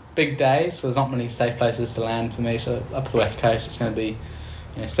big days, so there's not many safe places to land for me. So up the West Coast, it's going to be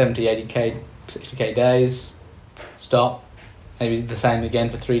 70, 80k, 60k days, stop, maybe the same again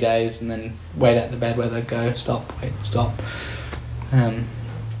for 3 days, and then wait out the bad weather, go, stop, wait, stop.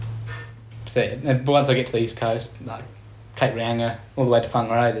 But once I get to the East Coast, like Cape Reinga, all the way to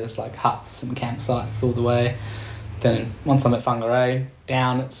Whangarei, there's like huts and campsites all the way. Then once I'm at Whangarei,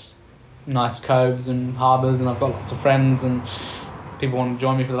 down it's nice coves and harbours, and I've got lots of friends and people want to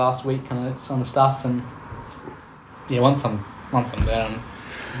join me for the last week and some stuff. And yeah, once I'm there,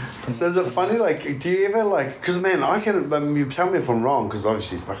 so is it funny, like, do you ever, like, because, man, you tell me if I'm wrong, because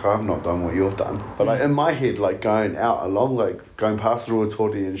obviously, I've not done what you've done, but, like, in my head, like, going out along, like, going past the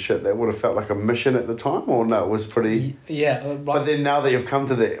Ruatori and shit, that would have felt like a mission at the time, or no, it was pretty... Yeah. But then now that you've come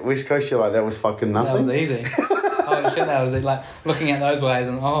to the West Coast, you're like, that was fucking nothing? That was easy. Oh, shit, that was it. Like, looking at those waves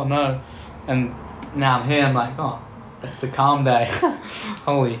and, oh, no. And now I'm here, I'm like, oh, it's a calm day.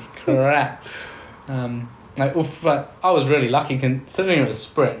 Holy crap. But I was really lucky, considering it was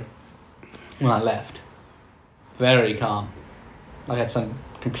spring when I left. Very calm. I had some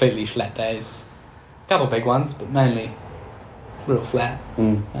completely flat days. A couple big ones, but mainly real flat.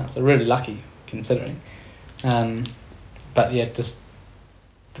 So really lucky, considering. But yeah, just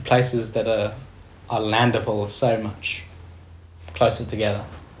the places that are landable are so much closer together.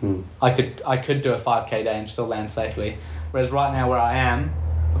 I could do a 5k day and still land safely. Whereas right now where I am,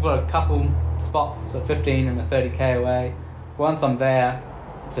 I've got a couple spots, a 15 and a 30k away. Once I'm there,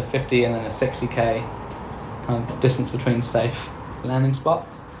 it's a 50 and then a 60k kind of distance between safe landing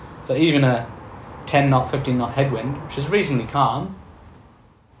spots. So even a 10 knot, 15 knot headwind, which is reasonably calm,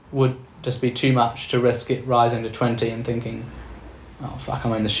 would just be too much to risk it rising to 20 and thinking, oh fuck,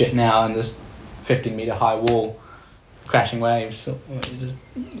 I'm in the shit now, and this 50 metre high wall, crashing waves. So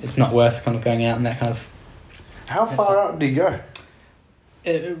it's not worth kind of going out in that kind of... How far out do you go?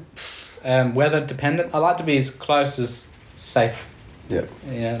 Weather dependent. I like to be as close as safe.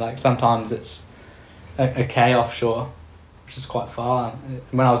 Yeah. Like sometimes it's a K offshore, which is quite far.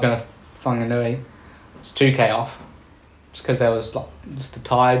 When I was going to Whanganui, it's 2k off, just because there was just the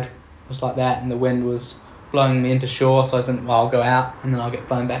tide was like that, and the wind was blowing me into shore. So I said, well, I'll go out and then I'll get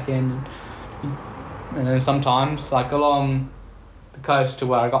blown back in. And then sometimes, like along the coast to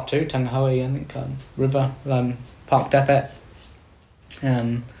where I got to, Tangahoe, I think, river parked up at,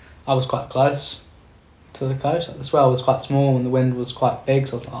 I was quite close to the coast. Like, the swell was quite small and the wind was quite big,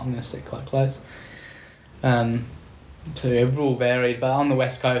 so I was like, I'm going to stick quite close. So it all varied, but on the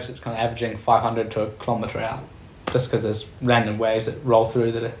west coast it's kind of averaging 500 to a kilometre out, just because there's random waves that roll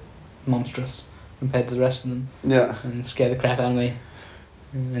through that are monstrous compared to the rest of them. Yeah. And scare the crap out of me.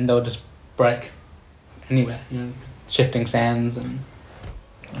 And they'll just break anywhere, shifting sands and...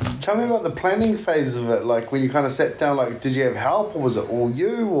 Tell me about the planning phase of it, like when you kind of sat down, like did you have help, or was it all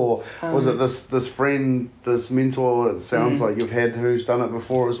you, or was it this friend, this mentor, it sounds like you've had, who's done it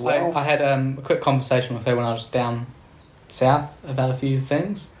before as well? I had a quick conversation with her when I was down south about a few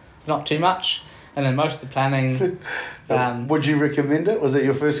things, not too much, and then most of the planning... would you recommend it? Was it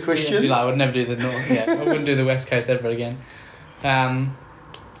your first question? Yeah, I would never do the north, I wouldn't do the west coast ever again.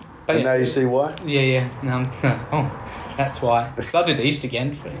 But now you see why? Yeah. No, that's why. So I'll do the east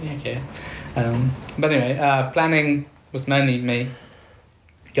again. But anyway, planning was mainly me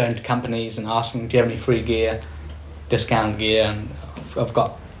going to companies and asking, do you have any free gear, discounted gear? And I've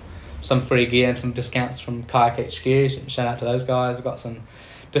got some free gear and some discounts from Kayak HQ. So shout out to those guys. I've got some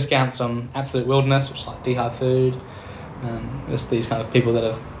discounts on Absolute Wilderness, which is like Dehi Food. Just these kind of people that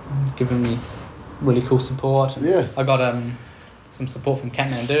have given me really cool support. And yeah. I got some support from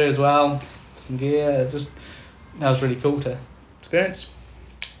Kathmandu as well, for some gear. That was really cool to experience.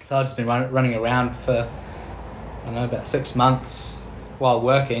 So I've just been running around for, about 6 months while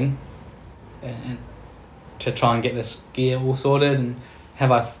working, and to try and get this gear all sorted. And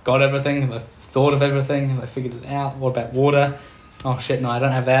have I got everything? Have I thought of everything? Have I figured it out? What about water? Oh shit, no, I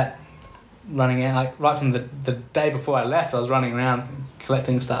don't have that. Running out, like right from the day before I left, I was running around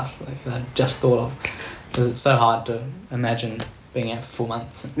collecting stuff that I just thought of, because it's so hard to imagine being out for 4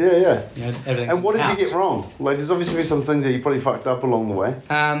 months. And, Yeah. You know, everything's And what did you in-house. get wrong? Like, there's obviously been some things that you probably fucked up along the way.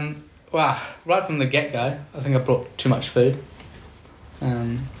 Well, right from the get-go, I think I brought too much food.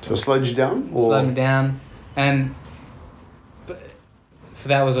 So it slowed you down? Or? Slowed me down, so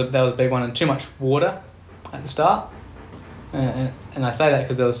that was a big one, and too much water at the start. And I say that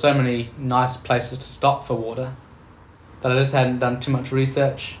because there were so many nice places to stop for water that I just hadn't done too much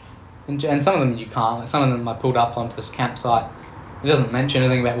research. And some of them you can't. Like some of them I pulled up onto this campsite. It doesn't mention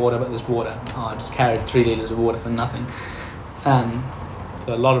anything about water, but there's water. I just carried 3 litres of water for nothing.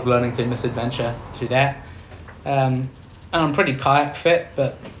 So a lot of learning through misadventure through that. And I'm pretty kayak fit,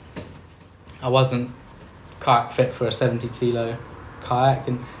 but I wasn't kayak fit for a 70 kilo kayak,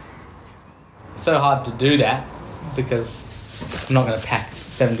 and it's so hard to do that because I'm not going to pack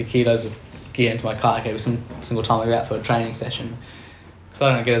 70 kilos of gear into my kayak every single time I go out for a training session, because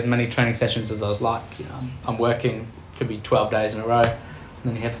I don't get as many training sessions as I was like. You know, I'm working, could be 12 days in a row, and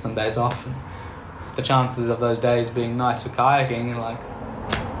then you have some days off, and the chances of those days being nice for kayaking are like,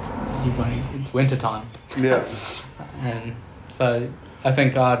 it's winter time. Yeah. And so I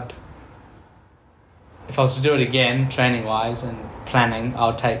think if I was to do it again, training wise and planning, I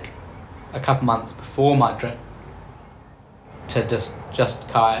would take a couple months before my trip to just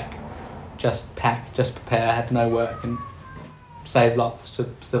kayak, just pack, just prepare, have no work, and save lots to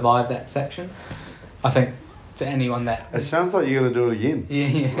survive that section. I think to anyone that... It sounds like you're going to do it again.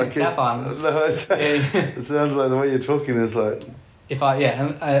 Yeah, like South Island. No, it sounds like the way you're talking is like...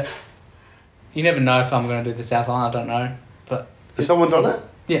 You never know if I'm going to do the South Island, I don't know. But has someone done it?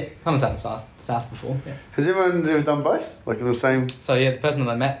 Yeah, someone's done the South before, yeah. Has everyone ever done both? Like in the same... So yeah, the person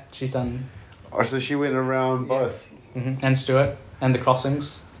that I met, she's done... Oh, so she went around both? Mm-hmm. And Stuart, and the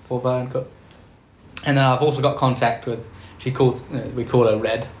crossings, for Bow and Cook. And then I've also got contact with... we call her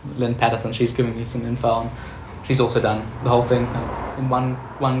Red, Lynn Patterson. She's giving me some info on... She's also done the whole thing in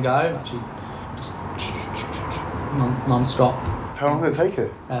one go. Like she just non-stop. How long did it take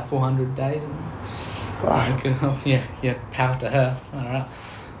her? 400 days. Fuck. Yeah, power to her. I don't know.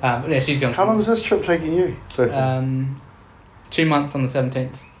 But yeah, she's going. How long is this trip taking you so far? 2 months on the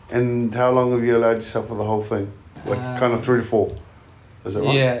 17th. And how long have you allowed yourself for the whole thing? Like kind of 3 to 4. Is that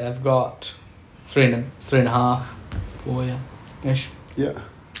right? Yeah, I've got 3.5, 4 ish. Yeah.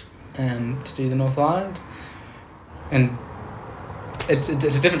 To do the North Island, and it's a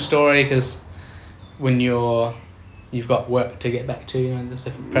different story because when you've got work to get back to, you know, there's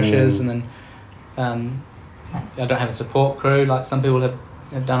different pressures, and then I don't have a support crew like some people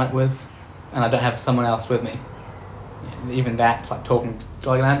have done it with, and I don't have someone else with me. Even that's like talking, do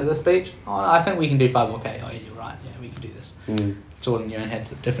I land at this beach? Oh, I think we can do 5 more K. Oh, yeah, you're right. Yeah, we can do this. It's all in your own heads,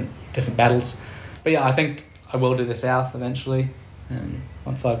 different battles. But yeah, I think I will do the South eventually, and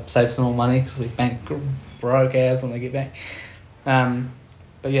once I save some more money, because we bank broke ass when I get back.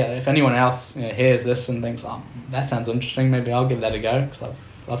 But yeah, if anyone else hears this and thinks, oh, that sounds interesting, maybe I'll give that a go, because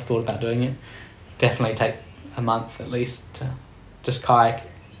I've thought about doing it. Definitely take a month at least to just kayak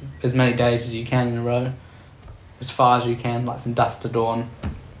as many days as you can in a row, as far as you can, like from dusk to dawn,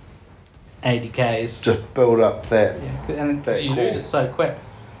 80 Ks. Just build up that. Yeah, and that you core. lose it so quick.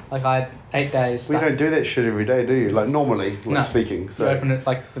 Like I had 8 days. We don't do that shit every day, do you? Like normally, speaking. So you open it,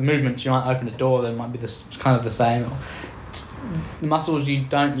 like the movements, you might open a door, they might be kind of the same. Or the muscles you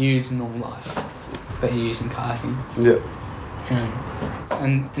don't use in normal life that you use in kayaking. Yeah.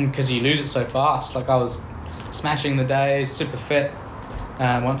 And because you lose it so fast, like I was smashing the days, super fit.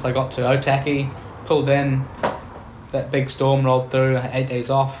 Once I got to Otaki, pulled in, that big storm rolled through, I had 8 days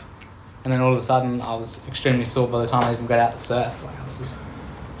off, and then all of a sudden I was extremely sore by the time I even got out to surf. Like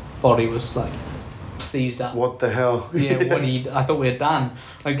body was like seized up. What the hell? Yeah, I thought we had done.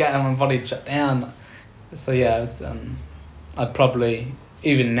 I got my body had shut down. So yeah, it was, I'd probably,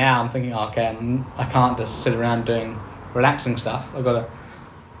 even now I'm thinking, okay, I can't just sit around doing relaxing stuff. I've got to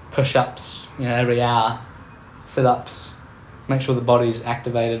push-ups, every hour, sit-ups, make sure the body's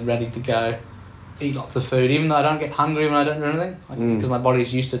activated, ready to go, eat lots of food, even though I don't get hungry when I don't do anything, because my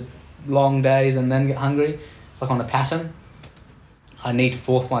body's used to long days and then get hungry. It's like on a pattern. I need to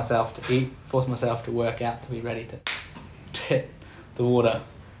force myself to eat, force myself to work out, to be ready to hit the water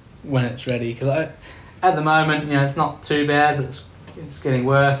when it's ready. Because at the moment, it's not too bad, but it's getting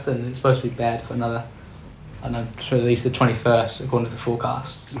worse, and it's supposed to be bad for another, I don't know, to at least the 21st, according to the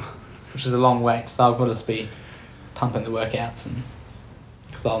forecasts, which is a long wait. So I've got to just be pumping the workouts, and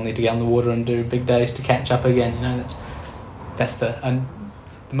because I'll need to get on the water and do big days to catch up again. That's the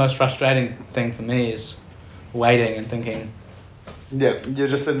most frustrating thing for me is waiting and thinking. Yeah, you're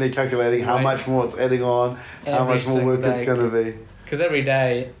just sitting there calculating how much more it's adding on, how much more work it's going to be. Because every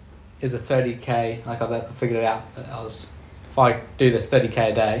day is a 30K. Like I figured it out that I was if I do this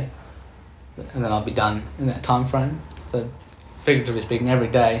 30k a day, and then I'll be done in that time frame. So, figuratively speaking, every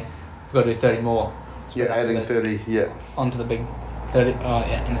day I've got to do 30 more. Yeah, adding 30. Yeah. Onto the big 30. Oh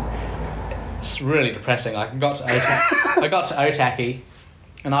yeah, and it's really depressing. Like I got to Otaki,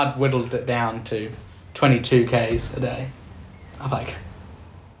 and I'd whittled it down to 22k's a day. I'm like,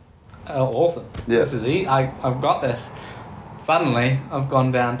 oh, awesome. Yeah. This is easy. I've got this. Suddenly, I've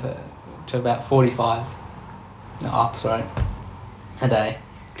gone down to about 45. No, up, sorry. A day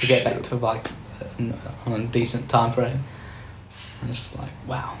to get back to like on a decent time frame. And it's like,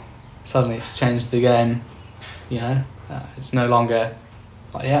 wow. Suddenly it's changed the game, you know. It's no longer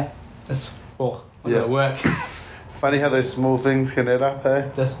like, yeah, it's gonna work. Funny how those small things can add up, eh?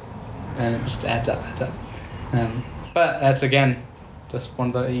 And it just adds up. But that's again just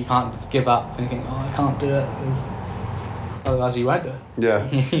one that you can't just give up thinking, oh, I can't do it. Otherwise you won't do it. Yeah.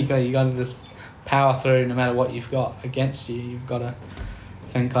 you got to just power through no matter what you've got against you. You've got to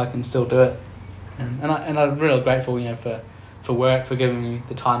think I can still do it. And I'm really grateful, you know, for work, for giving me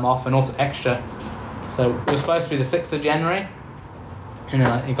the time off and also extra. So it was supposed to be the 6th of January, and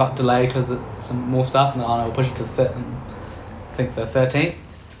then it got delayed to some more stuff, and we'll push it to the 13th.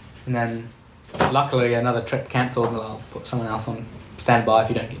 And then luckily another trip cancelled, and I'll put someone else on standby if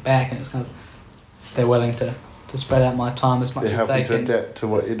you don't get back. And it's kind of, they're willing to spread out my time as much as they can. They're helping to adapt to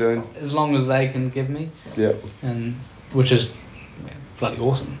what you're doing. As long as they can give me. Yeah. And which is bloody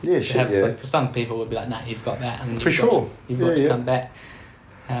awesome. Yeah, shit, yeah. Like, some people would be like, nah, you've got that. And you've got to come back.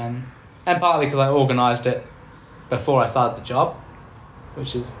 And partly because I organised it before I started the job,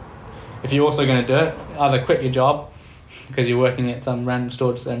 which is, if you're also going to do it, either quit your job because you're working at some random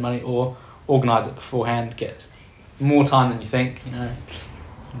store to earn money, or organise it beforehand, get more time than you think, you know.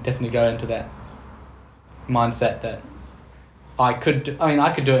 Definitely go into that mindset that I could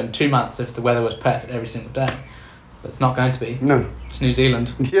do it in 2 months if the weather was perfect every single day, but it's not going to be. No. It's New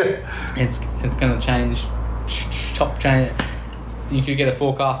Zealand. Yeah. It's going to change. Change. You could get a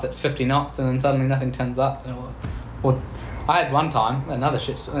forecast that's 50 knots and then suddenly nothing turns up. Or I had one time, this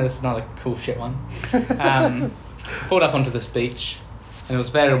is not a cool shit one, pulled up onto this beach and it was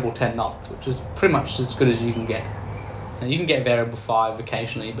variable 10 knots, which is pretty much as good as you can get. Now, you can get variable 5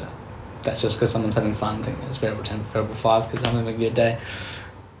 occasionally, but that's just because someone's having fun. I think it's variable 10, variable 5 because I'm having a good day.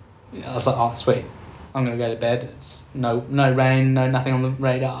 I was like, oh sweet, I'm going to go to bed. It's no rain, nothing on the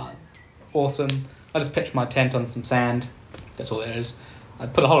radar. Awesome. I just pitched my tent on some sand. That's all there is. I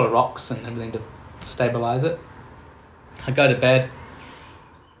put a whole lot of rocks and everything to stabilise it. I go to bed,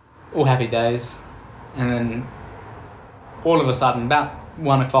 all happy days, and then all of a sudden, about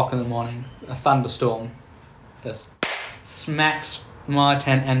 1 o'clock in the morning, a thunderstorm just smacks my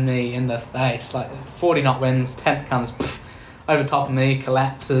tent and me in the face. Like 40 knot winds, tent comes over top of me,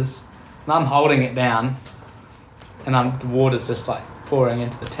 collapses, and I'm holding it down, and the water's just like pouring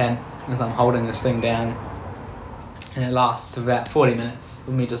into the tent as I'm holding this thing down. And it lasts about 40 minutes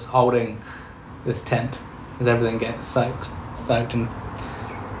of me just holding this tent as everything gets soaked, and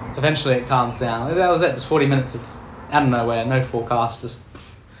eventually it calms down. That was it, just 40 minutes of just out of nowhere, no forecast, just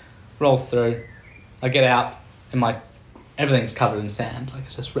rolls through. I get out and everything's covered in sand, like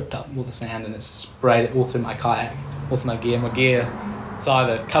it's just ripped up all the sand and it's just sprayed it all through my kayak, all through my gear. My gear it's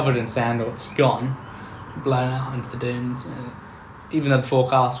either covered in sand or it's gone, blown out into the dunes, even though the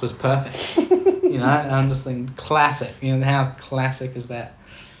forecast was perfect. You know, and I'm just thinking, classic. You know, how classic is that?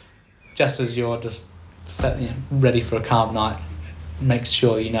 Just as you're just ready for a calm night, make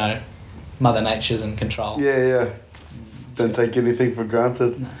sure you know Mother Nature's in control. Yeah. Don't take anything for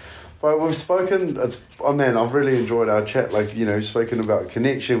granted. No. But we've spoken, I've really enjoyed our chat. Like, you know, we've spoken about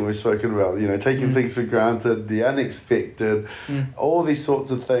connection, we've spoken about, you know, taking things for granted, the unexpected, all these sorts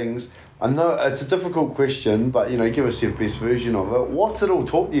of things. I know it's a difficult question, but, you know, give us your best version of it. What's it all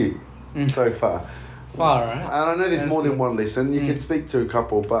taught you so far? Far out. And I know there's more than one lesson. You can speak to a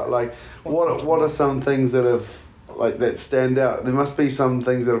couple, but, like, what are some things that have, like, that stand out? There must be some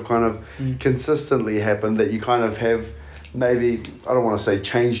things that have kind of consistently happened that you kind of have maybe, I don't want to say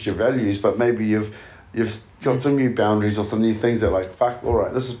changed your values, but maybe you've got some new boundaries or some new things that, like, fuck, all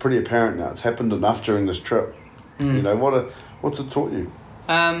right, this is pretty apparent now. It's happened enough during this trip. You know, what's it taught you?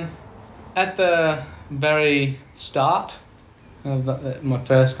 At the very start of my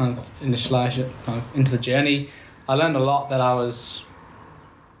first kind of initialization kind of into the journey, I learned a lot that I'm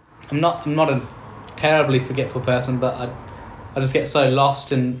not a terribly forgetful person, but I just get so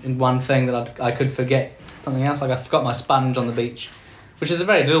lost in one thing that I could forget something else. Like I forgot my sponge on the beach, which is a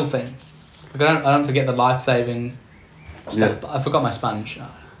very little thing. Like I don't forget the life-saving stuff, but I forgot my sponge.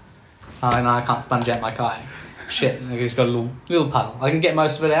 And I can't sponge out my kayak. Shit, it's got a little puddle. I can get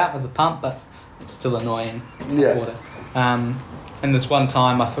most of it out with the pump, but it's still annoying. Yeah. Water. And this one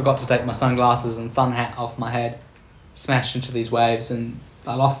time I forgot to take my sunglasses and sun hat off my head, smashed into these waves, and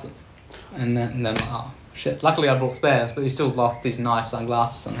I lost them. And then oh shit! Luckily I brought spares, but you still lost these nice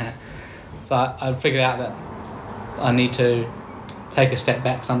sunglasses and hat. So I figured out that I need to take a step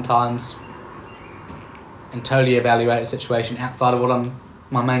back sometimes and totally evaluate the situation outside of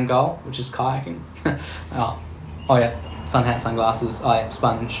my main goal, which is kayaking. oh yeah, sun hat, sunglasses,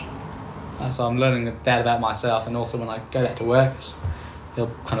 sponge. So I'm learning that about myself, and also when I go back to work,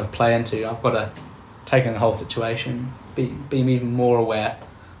 it'll kind of play into, I've got to take in the whole situation, be even more aware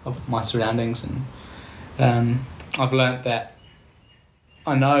of my surroundings, and I've learnt that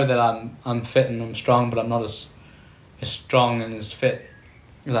I know that I'm fit and I'm strong, but I'm not as strong and as fit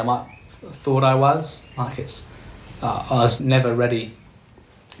as I might thought I was. Like I was never ready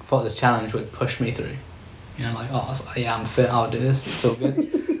for what this challenge would push me through. You know, like I'm fit, I'll do this, it's all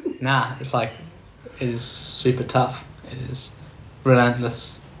good. Nah, it's like, it is super tough. It is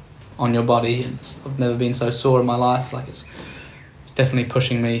relentless on your body, and I've never been so sore in my life. Like it's definitely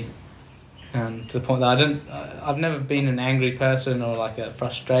pushing me to the point that I've never been an angry person or like a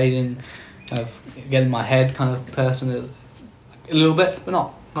frustrating, kind of get in my head kind of person. A little bit, but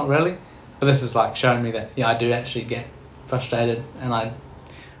not really. But this is like showing me that I do actually get frustrated, and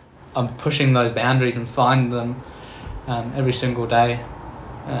I'm pushing those boundaries and finding them every single day.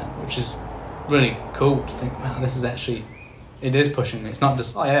 Which is really cool to think, wow, this is actually, it is pushing me. It's not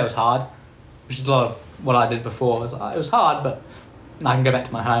just, it was hard, which is a lot of what I did before. It was hard, but I can go back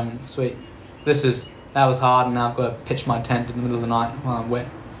to my home and it's sweet. That was hard, and now I've got to pitch my tent in the middle of the night while I'm wet.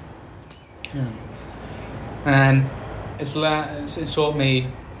 And it's taught me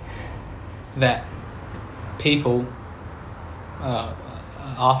that people,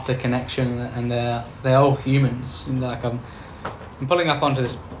 after connection, and they're all humans. And like I'm pulling up onto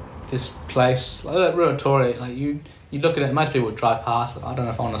this place, like Ruatoria. Like you look at it, most people would drive past. I don't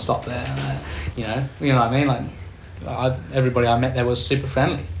know if I want to stop there. You know what I mean. Like everybody I met there was super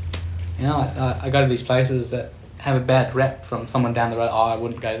friendly. You know, I go to these places that have a bad rep from someone down the road. I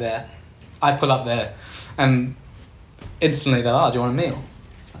wouldn't go there. I pull up there, and instantly they're, do you want a meal?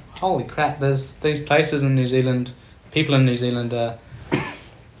 It's like, holy crap! There's these places in New Zealand. People in New Zealand are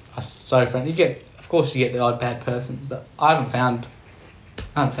so friendly. Of course, you get the odd bad person, but I haven't found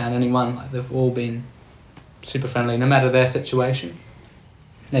anyone. Like, they've all been super friendly, no matter their situation.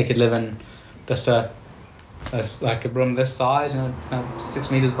 They could live in just a room this size, kind of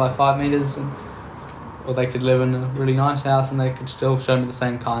 6 meters by 5 meters, or they could live in a really nice house and they could still show me the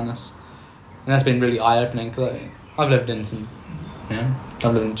same kindness. And that's been really eye-opening, because I've lived in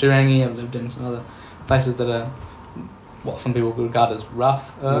I've lived in Turangi, I've lived in some other places that are what some people would regard as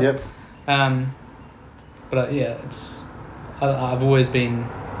rough. Yep. But I've always been.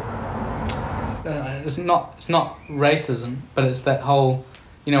 It's not racism, but it's that whole,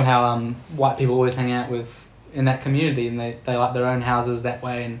 how white people always hang out in that community, and they like their own houses that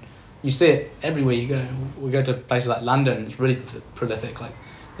way, and you see it everywhere you go. We go to places like London; it's really prolific. Like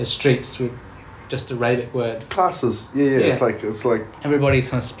there's streets with just Arabic words. Classes, yeah. It's like everybody's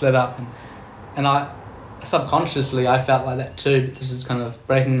kind of split up, and I subconsciously I felt like that too. But this is kind of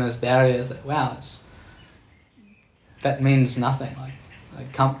breaking those barriers. That that means nothing.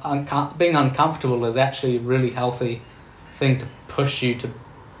 Being uncomfortable is actually a really healthy thing to push you to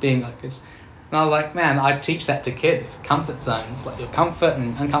being like it's. And I was like, man, I teach that to kids. Comfort zones, like you're comfort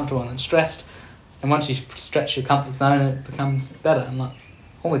and uncomfortable and stressed, and once you stretch your comfort zone, it becomes better. And like,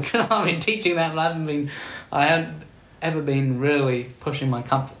 holy crap, I've been teaching that, but I haven't ever been really pushing my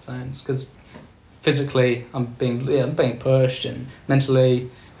comfort zones, because physically I'm being pushed, and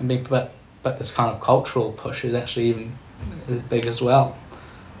mentally I'm being, but this kind of cultural push is actually even as big as well,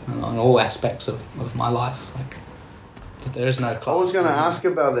 on all aspects of my life. Like, there is no class. I was going to ask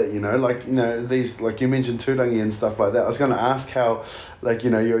about that, these, like you mentioned Turangi and stuff like that. I was going to ask how,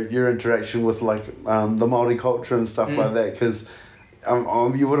 your interaction with, the Māori culture and stuff like that, because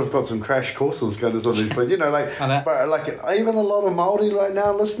you would have got some crash courses going to some of these places, but even a lot of Māori right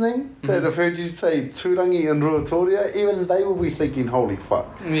now listening that have heard you say Turangi and Ruatoria, even they will be thinking, holy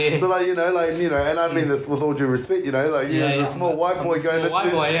fuck. Yeah. So and I mean this with all due respect, as a small white boy going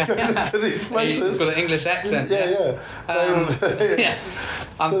into these places. You've got an English accent. Yeah.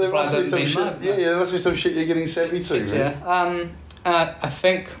 I'm so there must be some shit. There must be some shit you're getting savvy to. Yeah. And I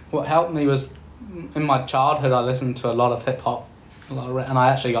think what helped me was, in my childhood, I listened to a lot of hip hop. And I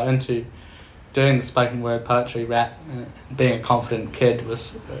actually got into doing the spoken word poetry, rap. Being a confident kid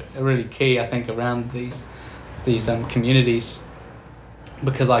was really key, I think, around these communities,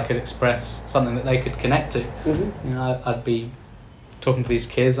 because I could express something that they could connect to. I'd be talking to these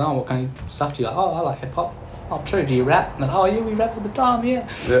kids. What kind of stuff do you like? I like hip hop. oh, true, do you rap? And then, oh, yeah, we rap all the time, yeah.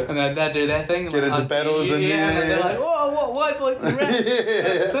 And they'd do their thing. Get into battles and and they're like, whoa, what, white boy can rap?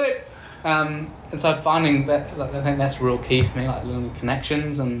 That's sick. And so finding that, like, I think that's real key for me, like learning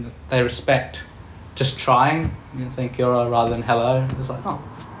connections, and they respect just trying, saying kia ora rather than hello. It's like, oh,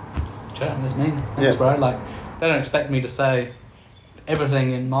 sure, that's me. Thanks, bro. Like, they don't expect me to say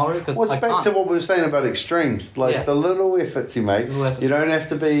everything in Māori because it's back to what we were saying about extremes, like the little efforts you make. You don't have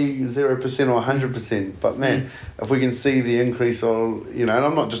to be 0% or 100%, but man, if we can see the increase of, and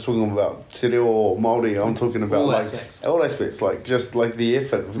I'm not just talking about te reo or Māori, I'm talking about all aspects, like just like the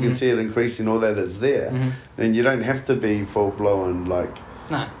effort. If we can see it increasing, all that is there, then you don't have to be full blown like.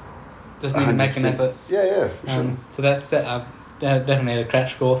 No, just need to make an effort. Yeah, for sure. So that's that. I've definitely had a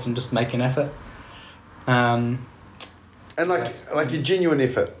crash course and just make an effort. And like a genuine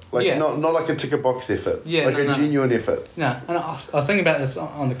effort, not like a ticker box effort, a genuine effort. No, and I was thinking about this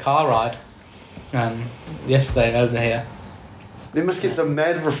on the car ride yesterday over here. They must get some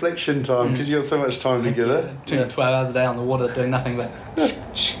mad reflection time because you have so much time together. 12 hours a day on the water doing nothing but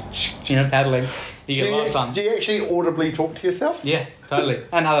paddling. You get a lot of fun. Do you actually audibly talk to yourself? Yeah, totally.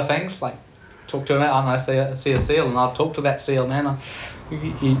 And other things, like talk to a man. I see a seal and I'll talk to that seal, man.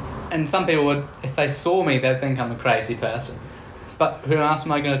 And some people would, if they saw me, they'd think I'm a crazy person. But who else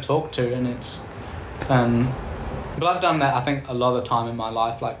am I going to talk to? And it's... but I've done that, I think, a lot of the time in my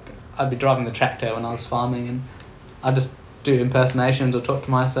life. Like, I'd be driving the tractor when I was farming and I'd just do impersonations or talk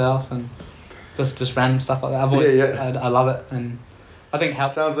to myself and just random stuff like that. I love it. And I think it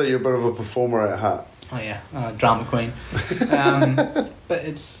helps. Sounds like you're a bit of a performer at heart. Oh, yeah. Drama queen. But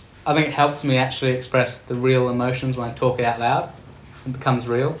I think it helps me actually express the real emotions when I talk it out loud. It becomes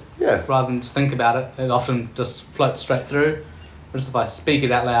real. Yeah. Rather than just think about it, it often just floats straight through. Whereas if I speak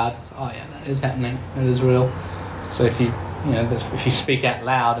it out loud, it's, oh yeah, that is happening. It is real. So if you speak out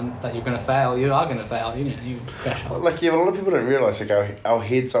loud and that you're going to fail, you are going to fail. You crash up. Like, a lot of people don't realise, like, our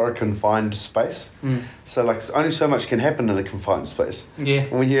heads are a confined space. So, like, only so much can happen in a confined space. Yeah.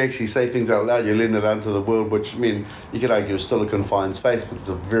 And when you actually say things out loud, you're letting it out into the world, which, I mean, you could argue is still a confined space, but it's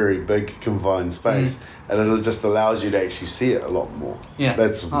a very big confined space. And it just allows you to actually see it a lot more. Yeah.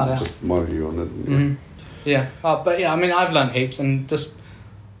 That's just my view on it. Yeah. But, yeah, I mean, I've learned heaps, and just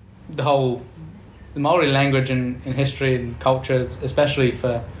the Maori language and history and culture, especially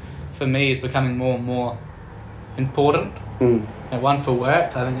for me, is becoming more and more important. And one, for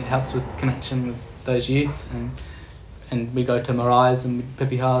work, I think it helps with connection with those youth, and we go to maraes and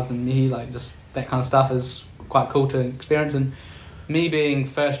pipihas and mihi, like just that kind of stuff is quite cool to experience. And me being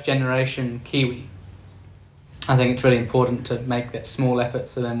first generation Kiwi, I think it's really important to make that small effort,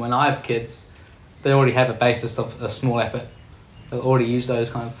 so then when I have kids, they already have a basis of a small effort. They'll already use those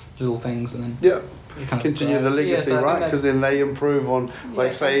kind of little things, and then continue the legacy, right? Because then they improve on,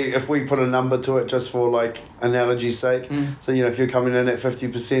 like, say, if we put a number to it just for, like, analogy's sake. So, if you're coming in at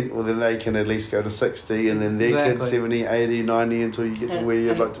 50%, well, then they can at least go to 60, and then their kids 70, 80, 90, until you get to where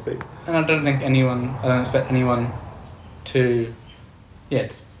you'd like to be. And I don't expect anyone to,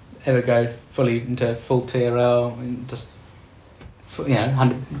 ever go fully into full TRL and just,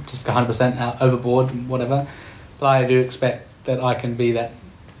 100% out overboard, whatever. But I do expect that I can be that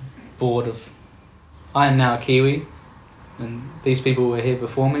board of, I am now a Kiwi, and these people were here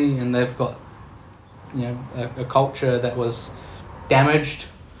before me, and they've got, a culture that was damaged,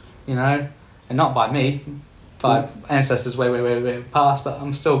 and not by me, by ancestors way past, but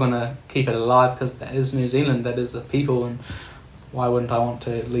I'm still going to keep it alive because that is New Zealand, that is a people, and why wouldn't I want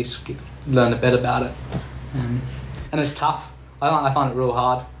to at least learn a bit about it? And it's tough. I find it real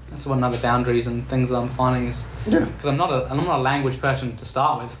hard. That's one of the boundaries and things that I'm finding is because I'm not a language person to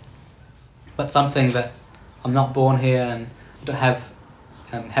start with, but something that I'm not born here and I don't have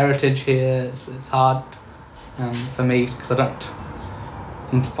heritage here. It's hard for me because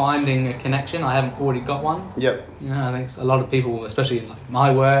I'm finding a connection. I haven't already got one. Yep. I think a lot of people, especially in like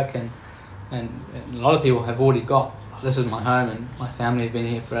my work and a lot of people have already got, this is my home and my family have been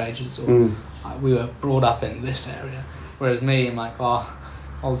here for ages, or we were brought up in this area. Whereas me, I'm like, I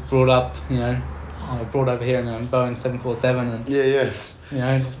was brought up, I was brought over here in a Boeing 747 and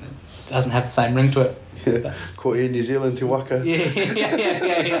it doesn't have the same ring to it. Yeah, caught here in New Zealand, Te Waka. Yeah.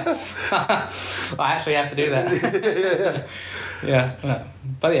 I actually have to do that.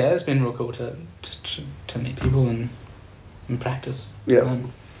 But it's been real cool to meet people and practice. Yeah.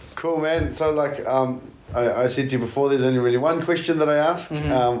 Cool, man. So, like, I said to you before, there's only really one question that I ask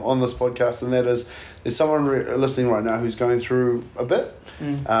on this podcast, and that is, there's someone listening right now who's going through a bit.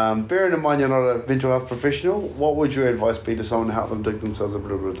 Bearing in mind you're not a mental health professional, what would your advice be to someone to help them dig themselves a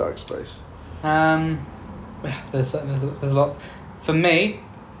bit of a dark space? There's a lot. For me,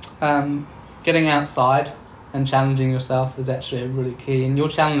 getting outside and challenging yourself is actually really key. And your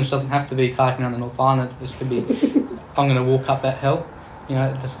challenge doesn't have to be kayaking around the North Island. It could be, I'm going to walk up that hill. You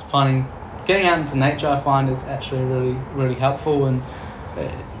know, just getting out into nature, I find is actually really, really helpful. And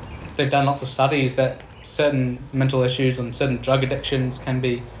they've done lots of studies that certain mental issues and certain drug addictions can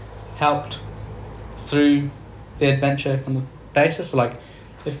be helped through the adventure kind of basis. So like,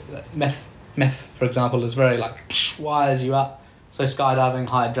 if meth, for example, is very like wires you up. So skydiving,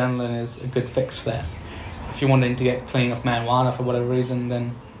 high adrenaline is a good fix for that. If you're wanting to get clean off marijuana for whatever reason,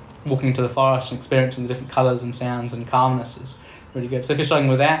 then walking into the forest and experiencing the different colours and sounds and calmness is really good. So if you're struggling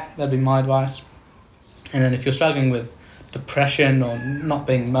with that, that'd be my advice. And then if you're struggling with depression or not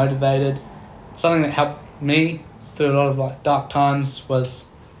being motivated, something that helped me through a lot of like dark times was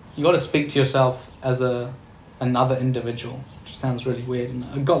you got to speak to yourself as another individual, which sounds really weird. And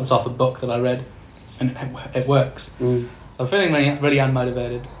I got this off a book that I read, and it works. So I'm feeling really, really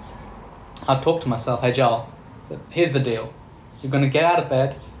unmotivated. I'd talk to myself, hey Joel, so here's the deal. You're going to get out of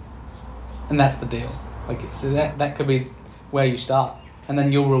bed, and that's the deal. Like that could be where you start. And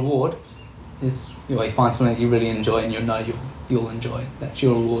then your reward is you find something that you really enjoy and you'll enjoy. That's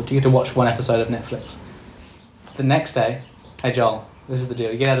your reward. You get to watch one episode of Netflix. The next day, hey Joel, this is the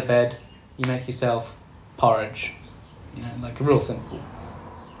deal. You get out of bed, you make yourself porridge. You know, like real simple.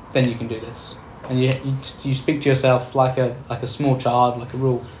 Then you can do this. And you speak to yourself like a small child, like a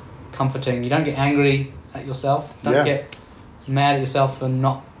real comforting. You don't get angry at yourself. Don't get mad at yourself for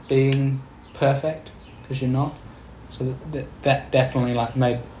not being perfect, because you're not. So that definitely like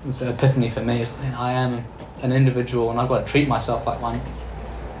made the epiphany for me. Is I am an individual and I've got to treat myself like one.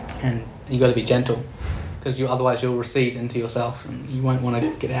 And you got to be gentle, because otherwise you'll recede into yourself and you won't want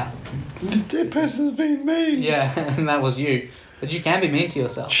to get out. That person's being mean. Yeah, and that was you. But you can be mean to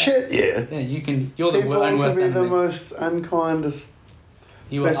yourself. Shit, yeah. Yeah, you can. You're the People own worst can be enemy. the most unkindest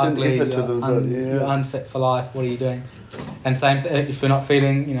You are person ugly. ever to themselves. You're unfit for life. What are you doing? And same if you're not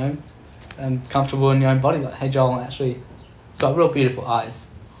feeling, comfortable in your own body. Like, hey Joel, actually got real beautiful eyes.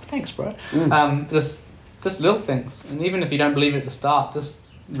 Thanks, bro. Just little things, and even if you don't believe it at the start, just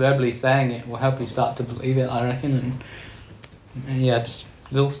verbally saying it will help you start to believe it, I reckon. And yeah, just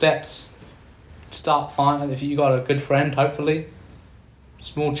little steps. Start finding, if you got a good friend, hopefully,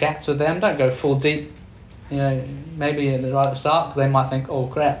 small chats with them. Don't go full deep. Maybe right at the start, because they might think, oh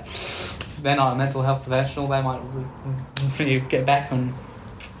crap, they're not a mental health professional. They might really get back and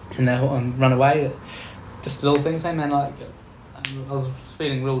run away. Just little things. Hey man, like I was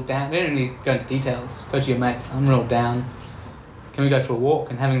feeling real down. You don't need to go into details. Go to your mates. I'm real down. Can we go for a walk?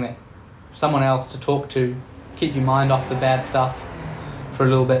 And having that someone else to talk to, keep your mind off the bad stuff for a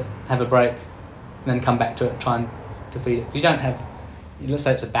little bit. Have a break. And then come back to it, try and defeat it. You don't have, let's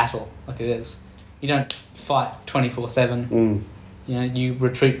say it's a battle, like it is. You don't fight 24/7. You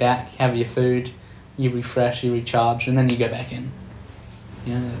retreat back, have your food, you refresh, you recharge, and then you go back in.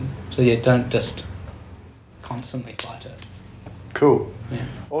 So don't just constantly fight it. Cool. Yeah.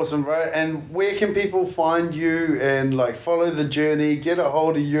 Awesome, bro. And where can people find you and like follow the journey, get a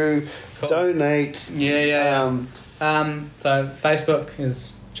hold of you, donate? So Facebook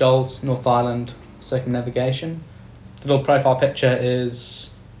is Joel's North Island Circumnavigation. The little profile picture is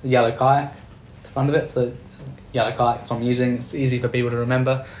the yellow kayak at the front of it, so yellow kayak that's what I'm using. It's easy for people to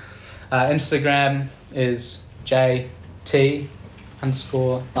remember. Instagram is JT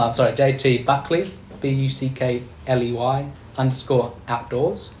Buckley, BUCKLEY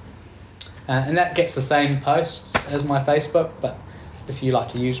 _outdoors. And that gets the same posts as my Facebook, but if you like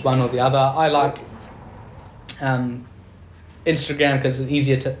to use one or the other, I like Instagram because it's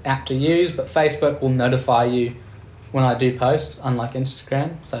easier app to use, but Facebook will notify you when I do post, unlike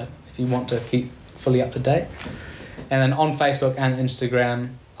Instagram. So if you want to keep fully up to date. And then on Facebook and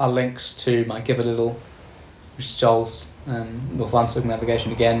Instagram are links to my Give a Little, which is Joel's North Island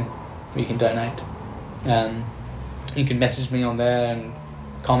Circumnavigation again, where you can donate. You can message me on there and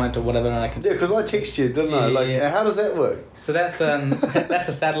comment or whatever, and I can. Yeah, because I text you, didn't I? How does that work? So that's that's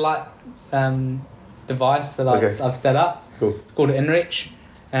a satellite device that I've set up. Cool. It's called InReach,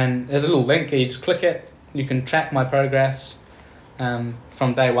 and there's a little link. You just click it. You can track my progress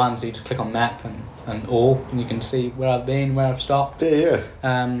from day one. So you just click on map and all, and you can see where I've been, where I've stopped. Yeah.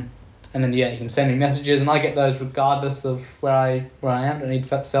 And then you can send me messages, and I get those regardless of where I am. I don't need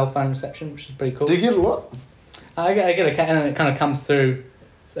cell phone reception, which is pretty cool. Do you get a lot? I get and it kind of comes through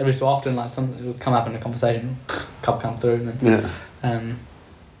every so often. Like something will come up in a conversation, come through, and then,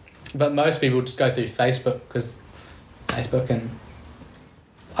 but most people just go through Facebook because Facebook, and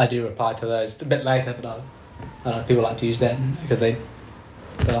I do reply to those a bit later, but I know people like to use that because they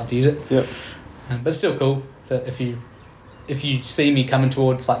like to use it. Yep. But it's still cool. So if you see me coming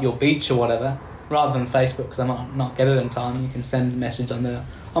towards like your beach or whatever, rather than Facebook, because I might not get it in time. You can send a message on there.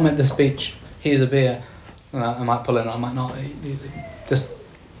 I'm at this beach. Here's a beer. I might pull in. I might not. Just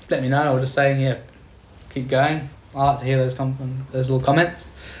let me know, or just saying, yeah, keep going. I like to hear those little comments.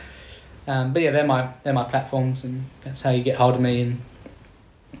 But yeah, they're my platforms, and that's how you get hold of me. And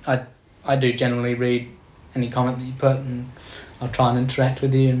I do generally read any comment that you put, and I'll try and interact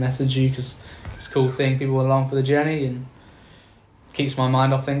with you and message you, because it's cool seeing people along for the journey, and keeps my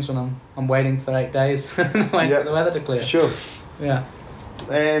mind off things when I'm waiting for 8 days waiting for the weather to clear. Sure. Yeah.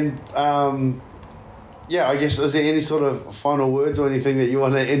 And I guess, is there any sort of final words or anything that you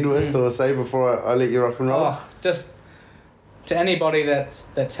want to end with or say before I let you rock and roll? Oh, just to anybody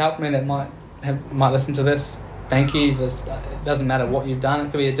that's helped me, that might listen to this, thank you. It doesn't matter what you've done.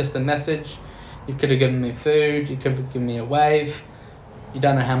 It could be just a message. You could have given me food. You could have given me a wave. You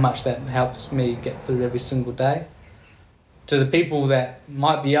don't know how much that helps me get through every single day. To the people that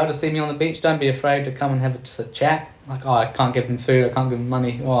might be able to see me on the beach, don't be afraid to come and have a chat. Like, I can't give them food, I can't give them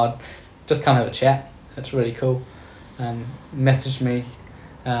money. Just come have a chat. That's really cool. Message me.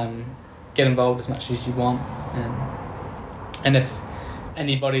 Get involved as much as you want. And if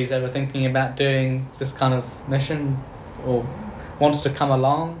anybody's ever thinking about doing this kind of mission or wants to come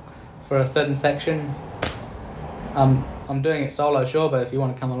along for a certain section, I'm doing it solo, sure, but if you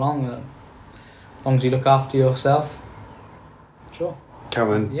want to come along, as long as you look after yourself, sure.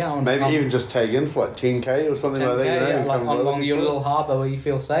 Come in. Yeah, maybe even just tag in for like 10k or something 10K, like that. You know, like along your little harbour where you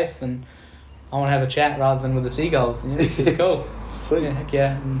feel safe, and I want to have a chat rather than with the seagulls. It's just cool. Sweet. Yeah, heck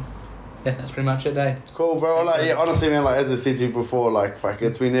yeah. And yeah, that's pretty much it, eh? Cool, bro. Like, honestly, man, like, as I said to you before, like, fuck,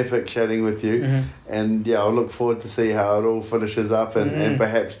 it's been epic chatting with you. Mm-hmm. And yeah, I'll look forward to see how it all finishes up, and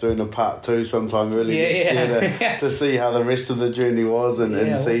perhaps doing a part 2 sometime early next year to see how the rest of the journey was, and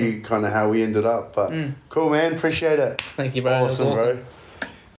see awesome. Kind of how we ended up. But cool, man. Appreciate it. Thank you, bro. Awesome, bro.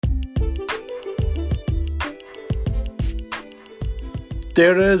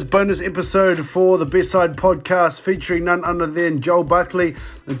 There it is, bonus episode for the Best Side podcast featuring none other than Joel Buckley,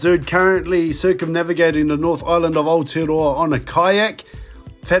 the dude currently circumnavigating the North Island of Aotearoa on a kayak.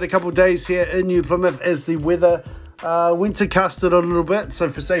 I've had a couple of days here in New Plymouth as the weather winter casted a little bit, so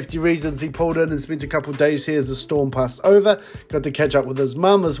for safety reasons he pulled in and spent a couple of days here as the storm passed over. Got to catch up with his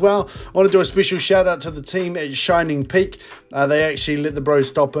mum as well. I want to do a special shout out to the team at Shining Peak. They actually let the bros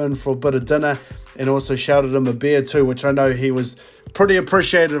stop in for a bit of dinner and also shouted him a beer too, which I know he was pretty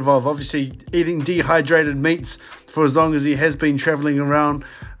appreciative of. Obviously eating dehydrated meats for as long as he has been travelling around.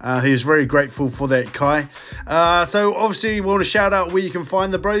 He was very grateful for that, Kai. So obviously we want to shout out where you can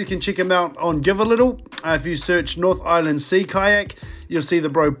find the bro. You can check him out on Give a Little. If you search North Island Sea Kayak, you'll see the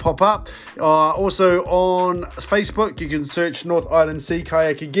bro pop up. Also on Facebook, you can search North Island Sea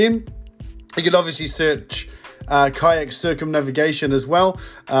Kayak again. You can obviously search kayak circumnavigation as well,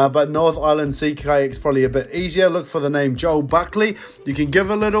 but North Island Sea Kayak's probably a bit easier. Look for the name Joel Buckley. You can give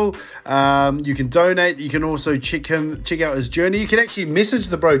a little, you can donate, you can also check out his journey. You can actually message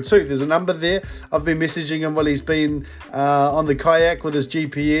the bro too. There's a number there. I've been messaging him while he's been on the kayak with his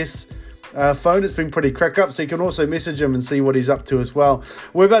GPS phone. It's been pretty crack up, so you can also message him and see what he's up to as well.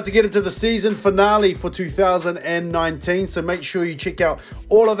 We're about to get into the season finale for 2019, so make sure you check out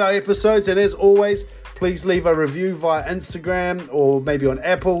all of our episodes, and as always, please leave a review via Instagram or maybe on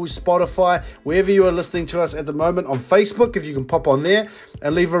Apple, Spotify, wherever you are listening to us at the moment. On Facebook, if you can pop on there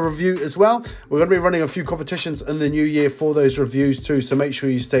and leave a review as well. We're going to be running a few competitions in the new year for those reviews too, so make sure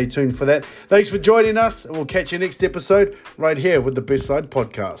you stay tuned for that. Thanks for joining us, and we'll catch you next episode right here with the Best Side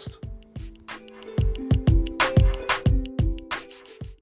Podcast.